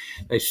funny.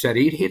 They said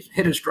he'd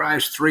hit his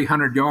drives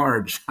 300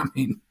 yards. I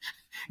mean,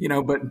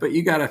 but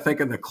you got to think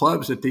of the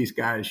clubs that these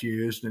guys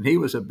used, and he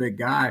was a big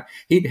guy.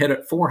 He'd hit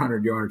it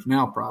 400 yards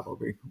now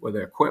probably with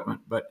the equipment.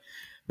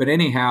 But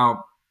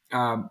anyhow,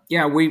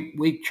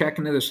 we check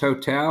into this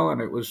hotel, and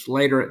it was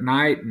later at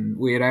night, and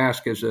we had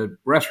asked, is the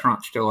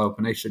restaurant still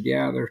open? They said,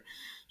 yeah, they're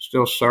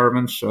still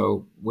serving.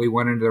 So we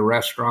went into the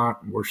restaurant,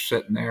 and we're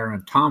sitting there,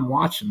 and Tom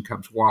Watson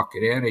comes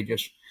walking in. He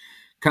just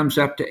comes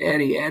up to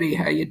Eddie,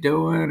 how you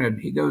doing? And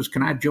he goes,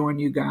 can I join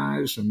you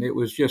guys? And it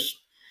was just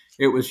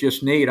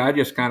neat. I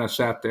just kind of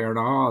sat there in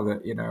awe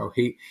that,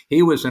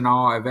 he was in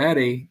awe of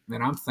Eddie,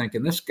 and I'm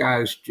thinking,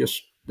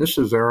 this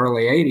is the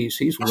early 80s.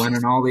 He's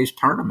winning all these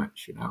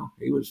tournaments.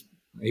 He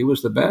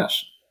was the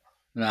best.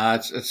 No,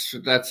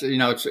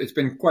 it's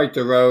been quite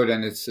the road,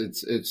 and it's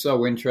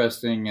so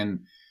interesting.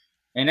 And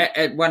And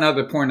at one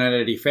other point on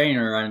Eddie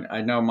Feigner,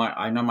 I know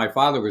my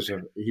father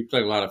he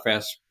played a lot of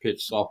fast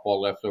pitch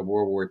softball after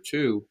World War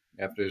II,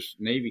 after his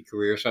Navy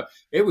career. So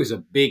it was a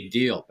big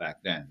deal back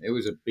then. It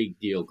was a big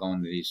deal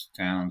going to these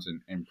towns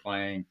and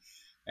playing.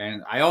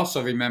 And I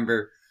also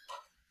remember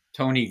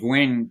Tony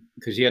Gwynn,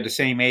 because he had the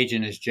same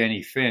agent as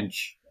Jenny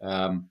Finch,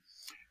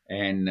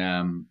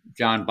 and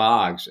John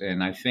Boggs.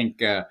 And I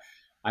think I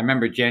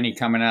remember Jenny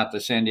coming out to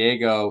San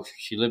Diego.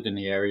 She lived in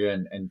the area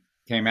and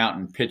came out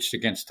and pitched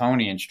against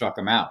Tony and struck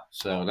him out.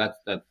 So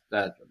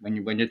that when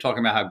you're talking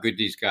about how good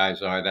these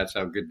guys are, that's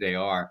how good they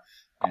are.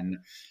 And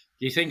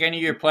do you think any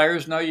of your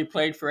players know you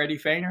played for Eddie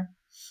Feigner?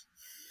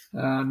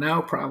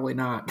 No, probably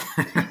not.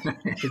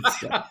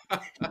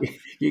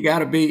 You got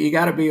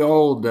to be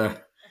old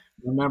to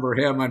remember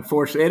him.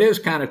 Unfortunately, it is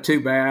kind of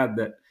too bad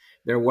that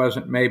there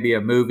wasn't maybe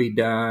a movie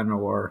done,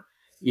 or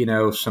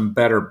some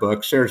better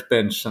books. There's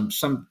been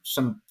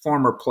some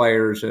former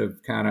players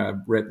have kind of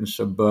written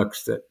some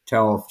books that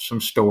tell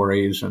some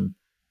stories, and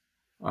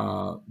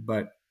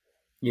but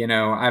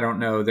I don't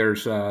know.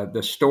 There's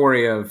the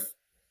story of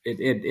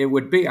it. It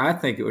would be. I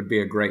think it would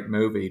be a great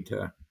movie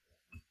to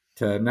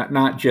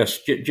not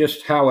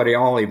just how it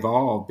all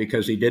evolved,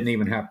 because he didn't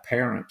even have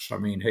parents. I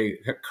mean,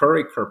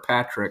 Curry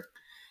Kirkpatrick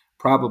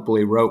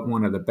probably wrote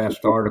one of the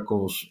best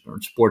articles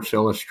in Sports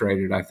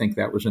Illustrated. I think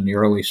that was in the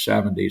early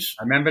 70s.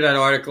 I remember that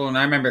article, and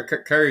I remember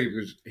Curry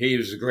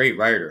was a great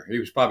writer. He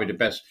was probably the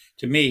best.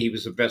 To me, he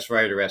was the best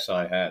writer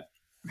SI had.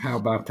 How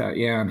about that?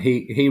 Yeah, and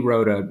he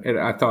wrote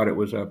I thought it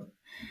was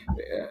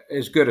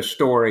as good a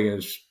story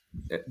as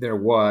there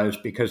was,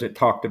 because it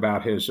talked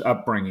about his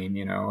upbringing,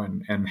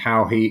 and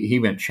how he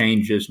even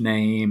changed his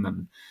name,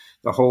 and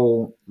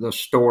the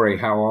story,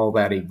 how all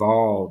that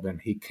evolved, and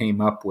he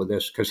came up with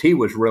this because he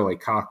was really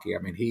cocky. I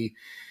mean,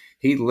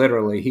 he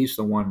literally, he's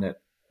the one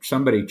that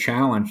somebody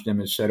challenged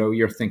him and said, "Oh,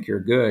 you think you're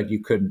good?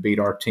 You couldn't beat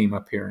our team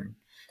up here in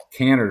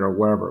Canada or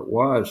wherever it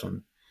was."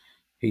 And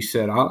he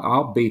said,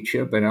 "I'll beat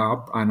you, but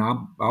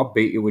I'll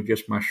beat you with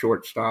just my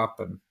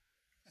shortstop and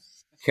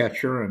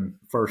catcher and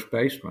first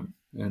baseman."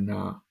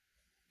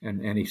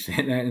 And he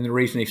said, and the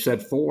reason he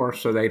said 4,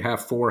 so they'd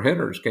have 4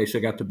 hitters in case they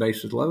got the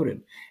bases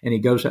loaded. And he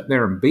goes up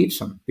there and beats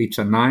a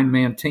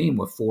 9-man team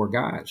with 4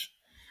 guys.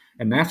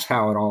 And that's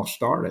how it all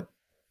started.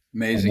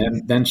 Amazing.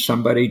 And then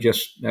somebody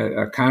just,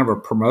 a kind of a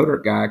promoter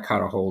guy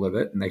caught a hold of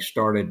it, and they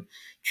started,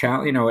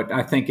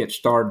 I think it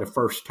started the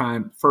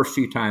first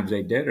few times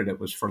they did it, it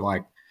was for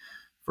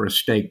a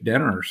steak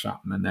dinner or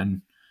something. And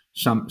then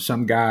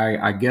some guy,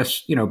 I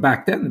guess,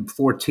 back then,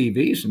 before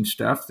TVs and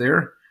stuff,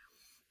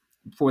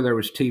 before there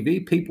was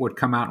TV, people would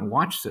come out and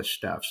watch this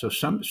stuff. So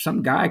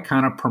some guy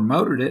kind of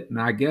promoted it, and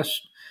I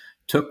guess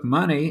took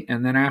money,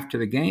 and then after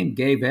the game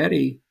gave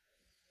Eddie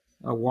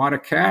a wad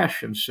of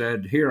cash and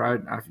said,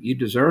 "Here, you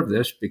deserve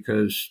this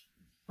because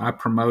I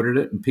promoted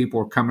it, and people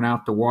were coming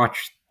out to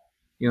watch,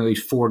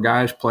 these 4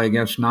 guys play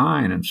against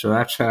 9." And so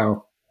that's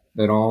how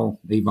it all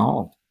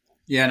evolved.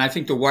 Yeah, and I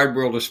think the wide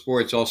world of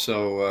sports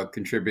also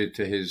contributed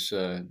to his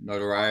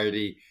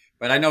notoriety.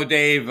 But I know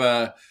Dave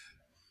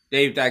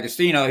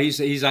Dagostino,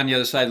 he's on the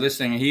other side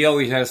listening, and he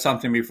always has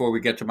something before we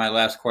get to my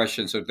last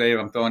question. So, Dave,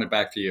 I'm throwing it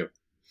back to you.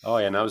 Oh,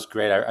 yeah, that was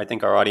great. I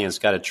think our audience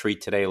got a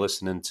treat today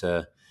listening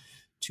to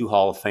 2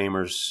 Hall of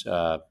Famers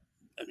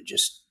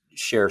just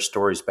share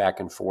stories back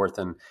and forth.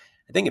 And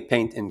I think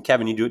and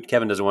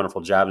Kevin does a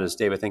wonderful job of this,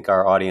 Dave. I think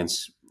our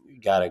audience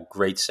got a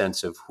great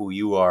sense of who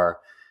you are,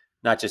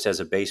 not just as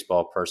a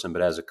baseball person,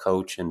 but as a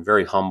coach, and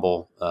very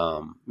humble.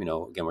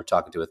 Again, we're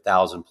talking to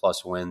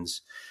 1,000+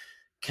 wins,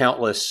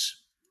 countless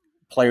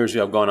players who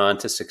have gone on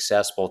to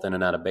success both in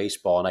and out of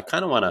baseball. And I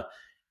kind of want to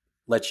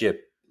let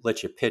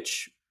you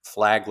pitch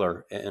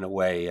Flagler in a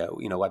way.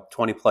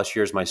 20+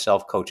 years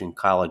myself coaching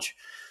college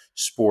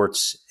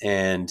sports,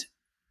 and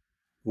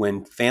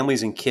when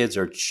families and kids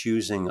are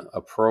choosing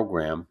a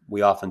program,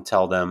 we often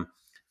tell them,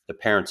 the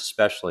parents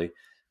especially,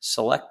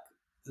 select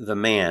the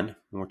man,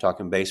 when we're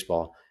talking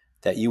baseball,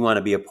 that you want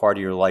to be a part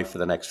of your life for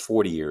the next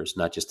 40 years,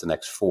 not just the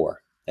next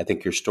 4. I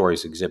think your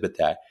stories exhibit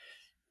that.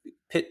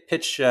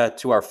 Pitch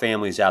to our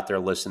families out there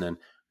listening.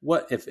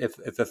 What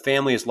if a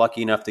family is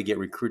lucky enough to get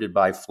recruited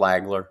by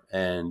Flagler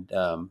and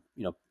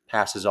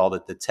passes all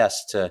the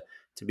tests to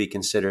be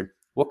considered?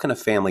 What can a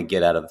family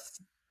get out of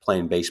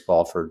playing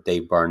baseball for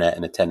Dave Barnett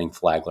and attending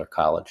Flagler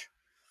College?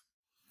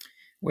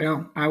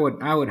 Well, I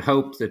would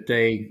hope that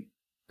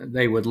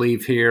they would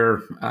leave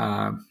here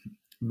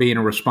being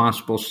a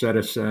responsible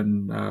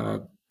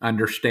citizen,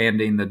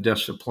 understanding the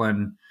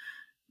discipline,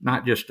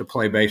 not just to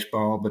play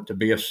baseball, but to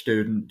be a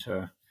student,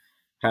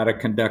 how to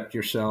conduct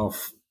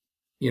yourself,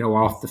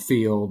 off the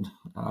field,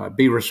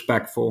 be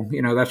respectful.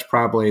 That's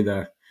probably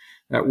that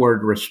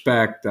word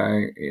respect.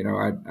 I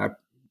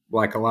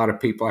like a lot of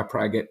people, I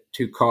probably get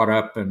too caught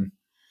up in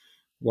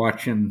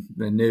watching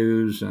the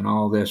news and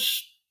all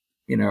this.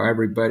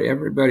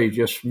 Everybody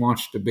just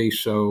wants to be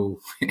so,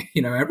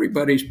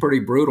 everybody's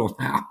pretty brutal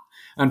now.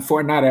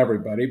 Unfortunately, not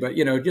everybody, but,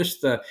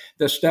 just the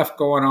stuff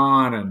going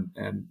on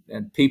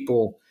and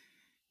people,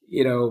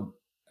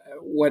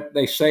 what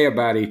they say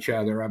about each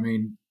other. I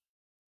mean,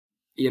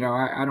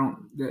 I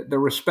don't, the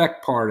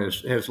respect part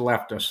has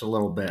left us a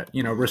little bit.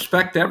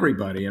 Respect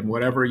everybody and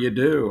whatever you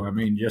do. I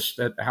mean, just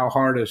that, how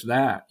hard is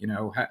that?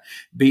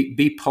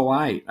 Be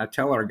polite. I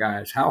tell our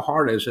guys, how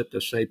hard is it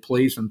to say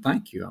please and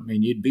thank you? I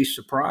mean, you'd be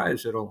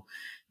surprised. It'll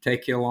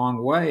take you a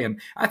long way.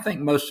 And I think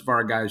most of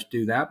our guys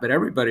do that, but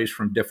everybody's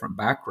from different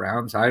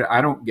backgrounds.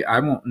 I don't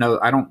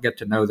get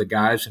to know the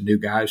guys and new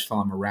guys till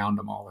I'm around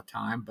them all the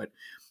time. But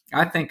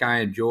I think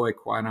I enjoy,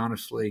 quite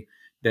honestly,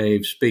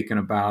 Dave, speaking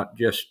about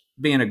just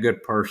being a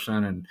good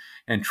person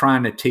and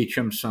trying to teach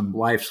them some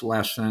life's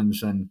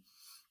lessons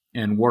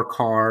and work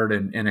hard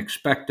and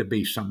expect to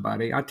be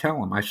somebody. I tell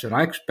them, I said,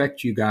 I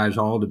expect you guys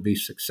all to be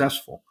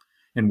successful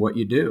in what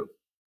you do.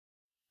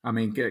 I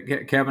mean,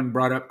 Kevin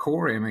brought up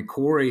Corey. I mean,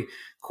 Corey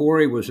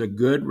was a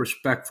good,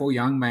 respectful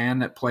young man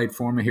that played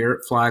for me here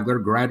at Flagler,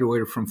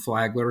 graduated from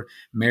Flagler,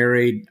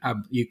 married,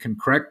 you can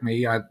correct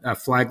me, a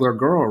Flagler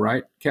girl,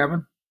 right,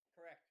 Kevin?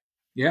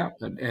 Yeah,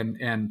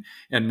 and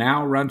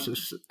now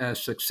runs a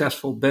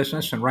successful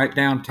business and right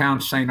downtown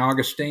St.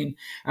 Augustine.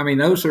 I mean,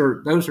 those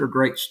are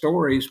great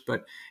stories.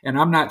 And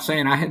I'm not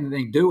saying I had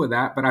anything to do with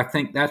that, but I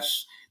think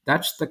that's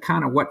the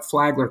kind of what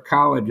Flagler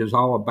College is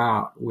all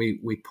about.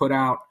 We put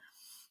out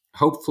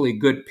hopefully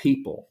good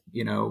people.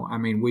 I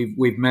mean,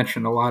 we've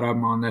mentioned a lot of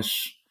them on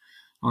this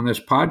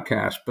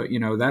podcast, but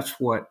that's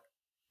what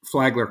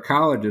Flagler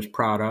College is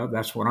proud of.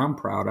 That's what I'm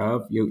proud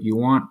of. You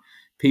want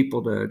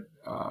people to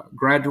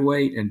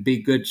graduate and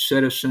be good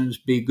citizens,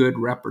 be good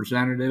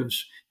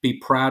representatives, be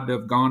proud to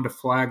have gone to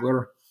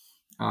Flagler.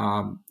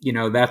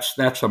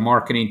 That's a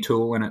marketing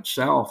tool in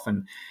itself.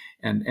 And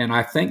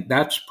I think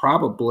that's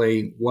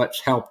probably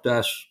what's helped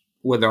us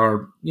with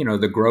our,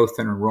 the growth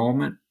in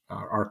enrollment.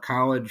 Our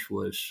college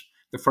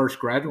the first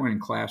graduating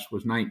class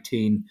was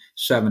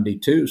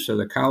 1972. So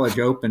the college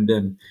opened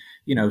in,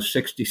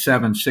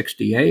 67,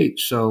 68.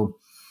 So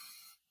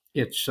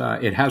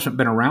it hasn't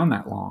been around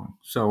that long.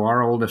 So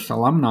our oldest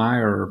alumni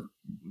are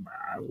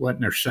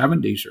in their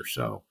 70s or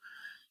so.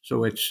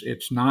 So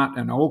it's not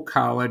an old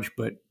college,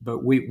 but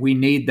we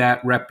need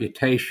that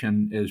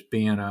reputation as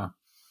being a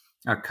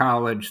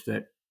college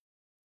that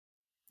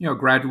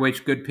graduates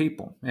good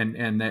people,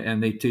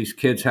 and these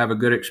kids have a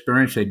good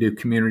experience. They do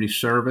community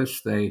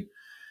service. They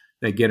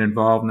get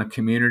involved in the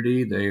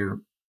community. They're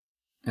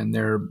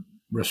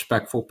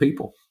respectful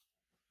people.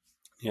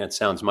 Yeah, it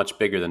sounds much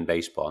bigger than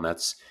baseball, and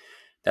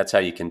that's how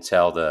you can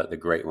tell the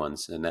great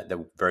ones, and that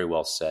very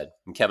well said.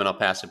 And Kevin, I'll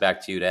pass it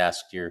back to you to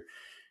ask your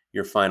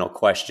final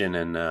question.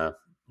 And I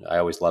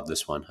always love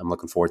this one. I'm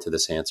looking forward to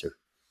this answer.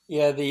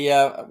 Yeah,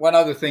 the one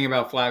other thing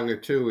about Flagler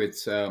too,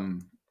 it's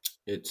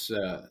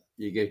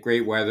you get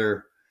great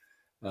weather,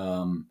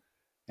 and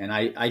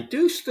I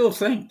do still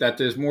think that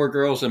there's more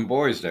girls than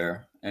boys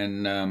there,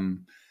 and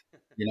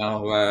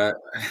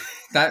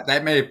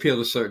that may appeal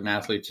to certain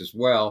athletes as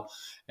well,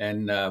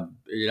 and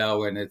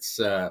and it's.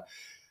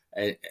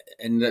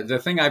 And the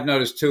thing I've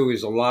noticed too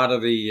is a lot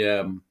of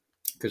the,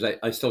 because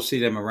I still see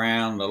them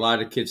around, a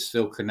lot of kids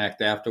still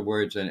connect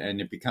afterwards,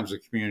 and it becomes a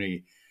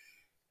community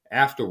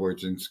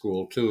afterwards in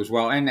school too as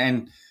well.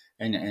 And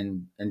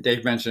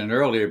Dave mentioned it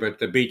earlier, but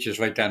the beach is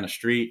right down the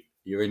street.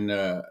 You're in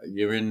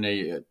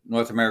the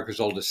North America's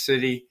oldest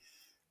city.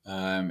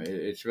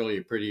 It's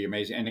really pretty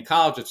amazing. And the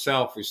college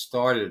itself was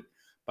started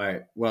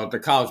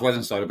the college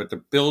wasn't started, but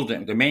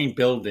the main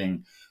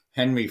building,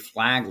 Henry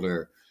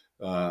Flagler,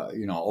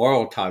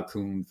 oil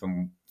tycoon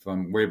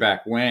from way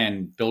back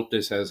when, built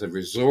this as a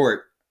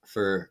resort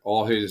for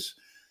all his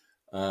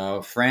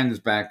friends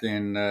back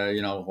in,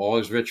 all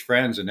his rich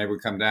friends, and they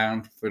would come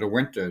down for the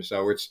winter.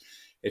 So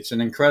it's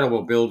an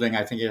incredible building.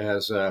 I think it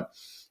has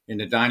in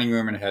the dining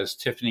room, it has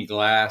Tiffany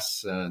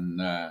glass,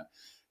 and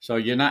so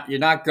you're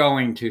not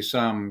going to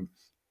some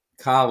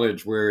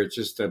college where it's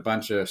just a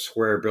bunch of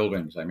square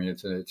buildings. I mean,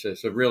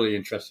 it's a really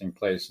interesting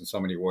place in so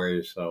many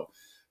ways. So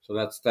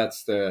that's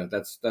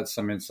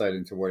some insight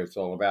into what it's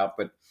all about.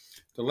 But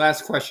the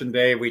last question,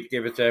 Dave, we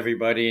give it to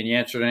everybody, and you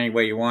answer it any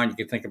way you want. You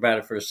can think about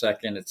it for a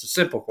second. It's a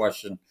simple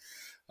question,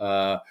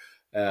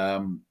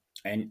 and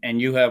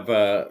you have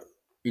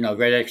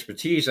great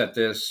expertise at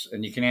this,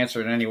 and you can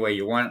answer it any way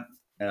you want.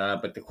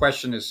 But the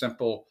question is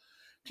simple.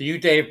 To you,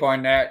 Dave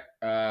Barnett,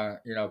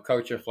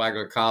 coach at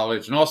Flagler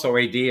College and also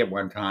AD at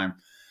one time,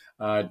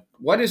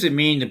 what does it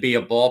mean to be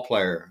a ball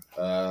player?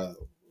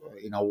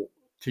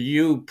 To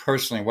you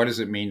personally, what does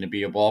it mean to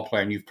be a ball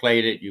player? And you've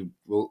played it, you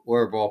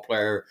were a ball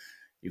player,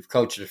 you've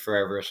coached it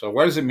forever. So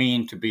what does it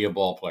mean to be a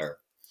ball player?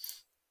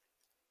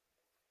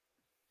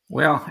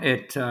 Well,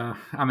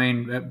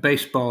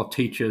 baseball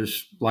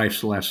teaches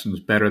life's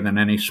lessons better than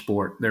any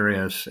sport there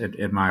is,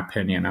 in my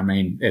opinion. I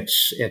mean,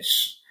 it's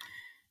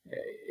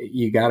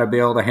you got to be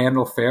able to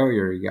handle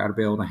failure. You got to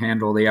be able to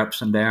handle the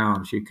ups and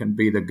downs. You can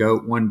be the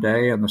GOAT one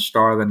day and the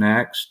star the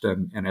next,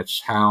 and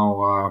it's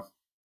how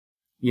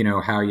you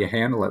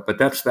handle it. But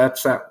it's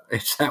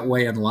that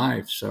way in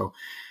life. So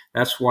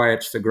that's why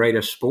it's the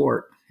greatest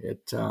sport.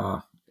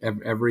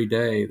 Every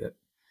day that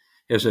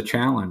is a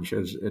challenge,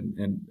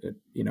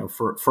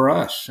 for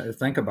us.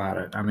 Think about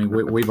it. I mean,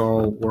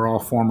 we're all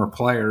former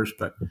players,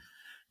 but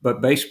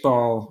But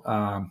baseball,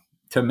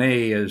 to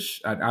me,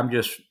 I'm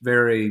just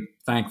very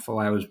thankful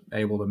I was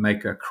able to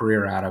make a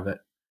career out of it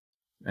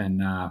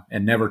and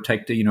never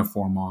take the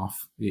uniform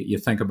off. You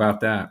think about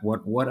that.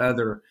 What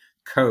other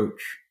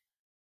coach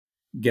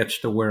gets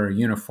to wear a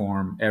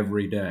uniform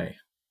every day,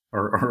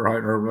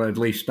 or at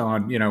least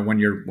on when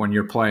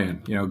you're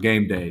playing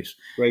game days?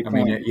 Great point.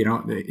 I mean,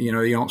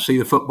 you don't see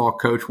the football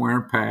coach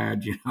wearing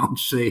pads. You don't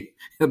see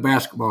the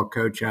basketball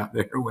coach out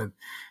there with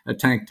a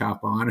tank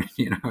top on.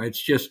 It's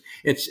just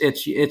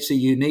it's a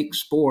unique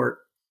sport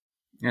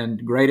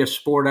and greatest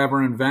sport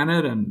ever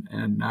invented,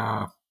 and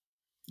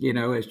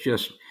it's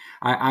just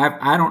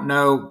I don't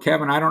know,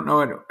 Kevin. I don't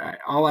know it.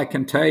 All I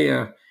can tell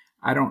you,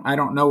 I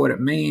don't know what it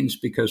means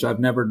because I've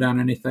never done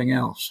anything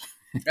else.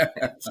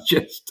 It's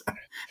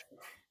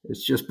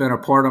just been a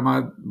part of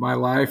my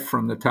life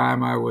from the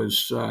time I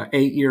was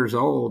 8 years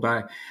old.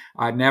 I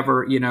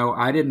never,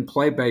 I didn't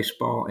play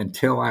baseball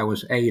until I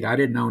was 8. I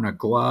didn't own a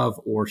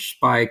glove or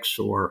spikes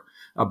or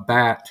a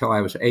bat till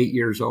I was 8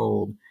 years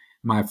old.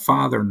 My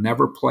father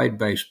never played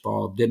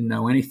baseball, didn't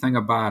know anything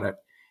about it.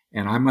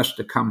 And I must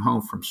have come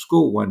home from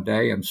school one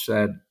day and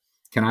said,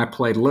 can I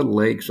play Little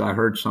League? Because I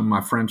heard some of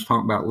my friends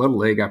talking about Little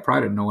League. I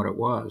probably didn't know what it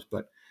was,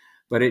 but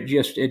it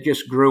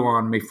just grew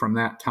on me from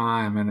that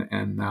time.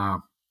 And I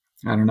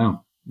don't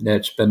know.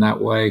 It's been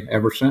that way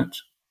ever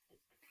since.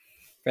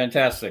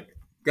 Fantastic.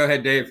 Go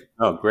ahead, Dave.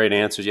 Oh, great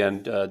answers. Yeah.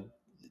 And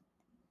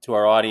to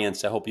our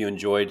audience, I hope you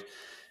enjoyed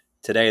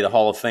today the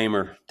Hall of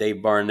Famer,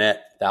 Dave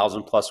Barnett,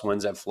 1,000+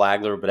 wins at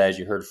Flagler. But as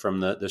you heard from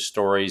the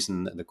stories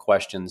and the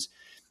questions,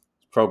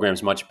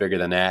 program's much bigger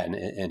than that,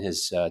 and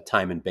his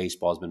time in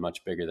baseball has been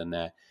much bigger than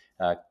that.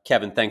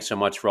 Kevin, thanks so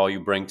much for all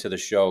you bring to the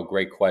show.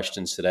 Great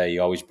questions today.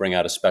 You always bring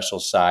out a special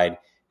side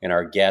in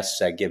our guests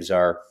that gives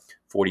our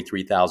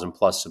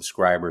 43,000+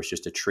 subscribers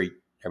just a treat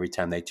every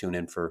time they tune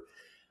in for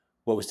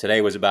what was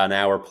today was about an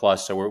hour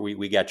plus. So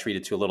we got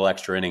treated to a little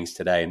extra innings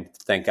today, and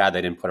thank God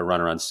they didn't put a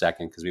runner on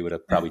second because we would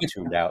have probably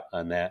tuned out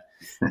on that.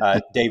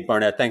 Dave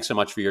Barnett, thanks so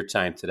much for your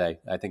time today.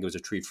 I think it was a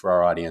treat for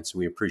our audience.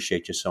 We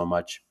appreciate you so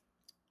much.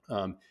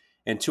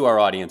 And to our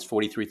audience,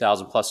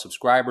 43,000+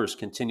 subscribers,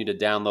 continue to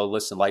download,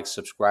 listen, like,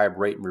 subscribe,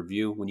 rate, and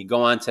review. When you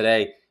go on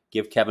today,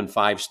 give Kevin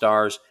 5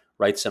 stars,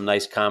 write some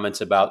nice comments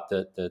about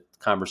the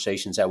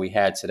conversations that we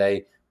had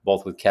today,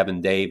 both with Kevin,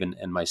 Dave,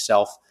 and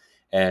myself,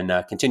 and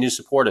continue to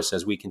support us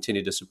as we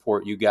continue to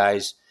support you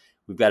guys.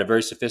 We've got a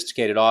very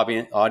sophisticated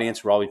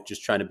audience. We're always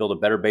just trying to build a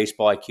better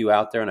baseball IQ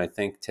out there, and I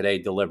think today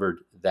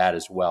delivered that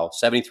as well.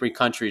 73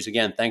 countries.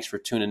 Again, thanks for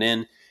tuning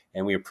in,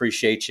 and we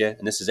appreciate you.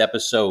 And this is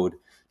episode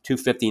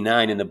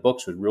 259 in the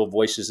books with Real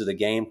Voices of the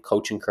Game,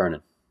 Coach and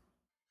Kernan.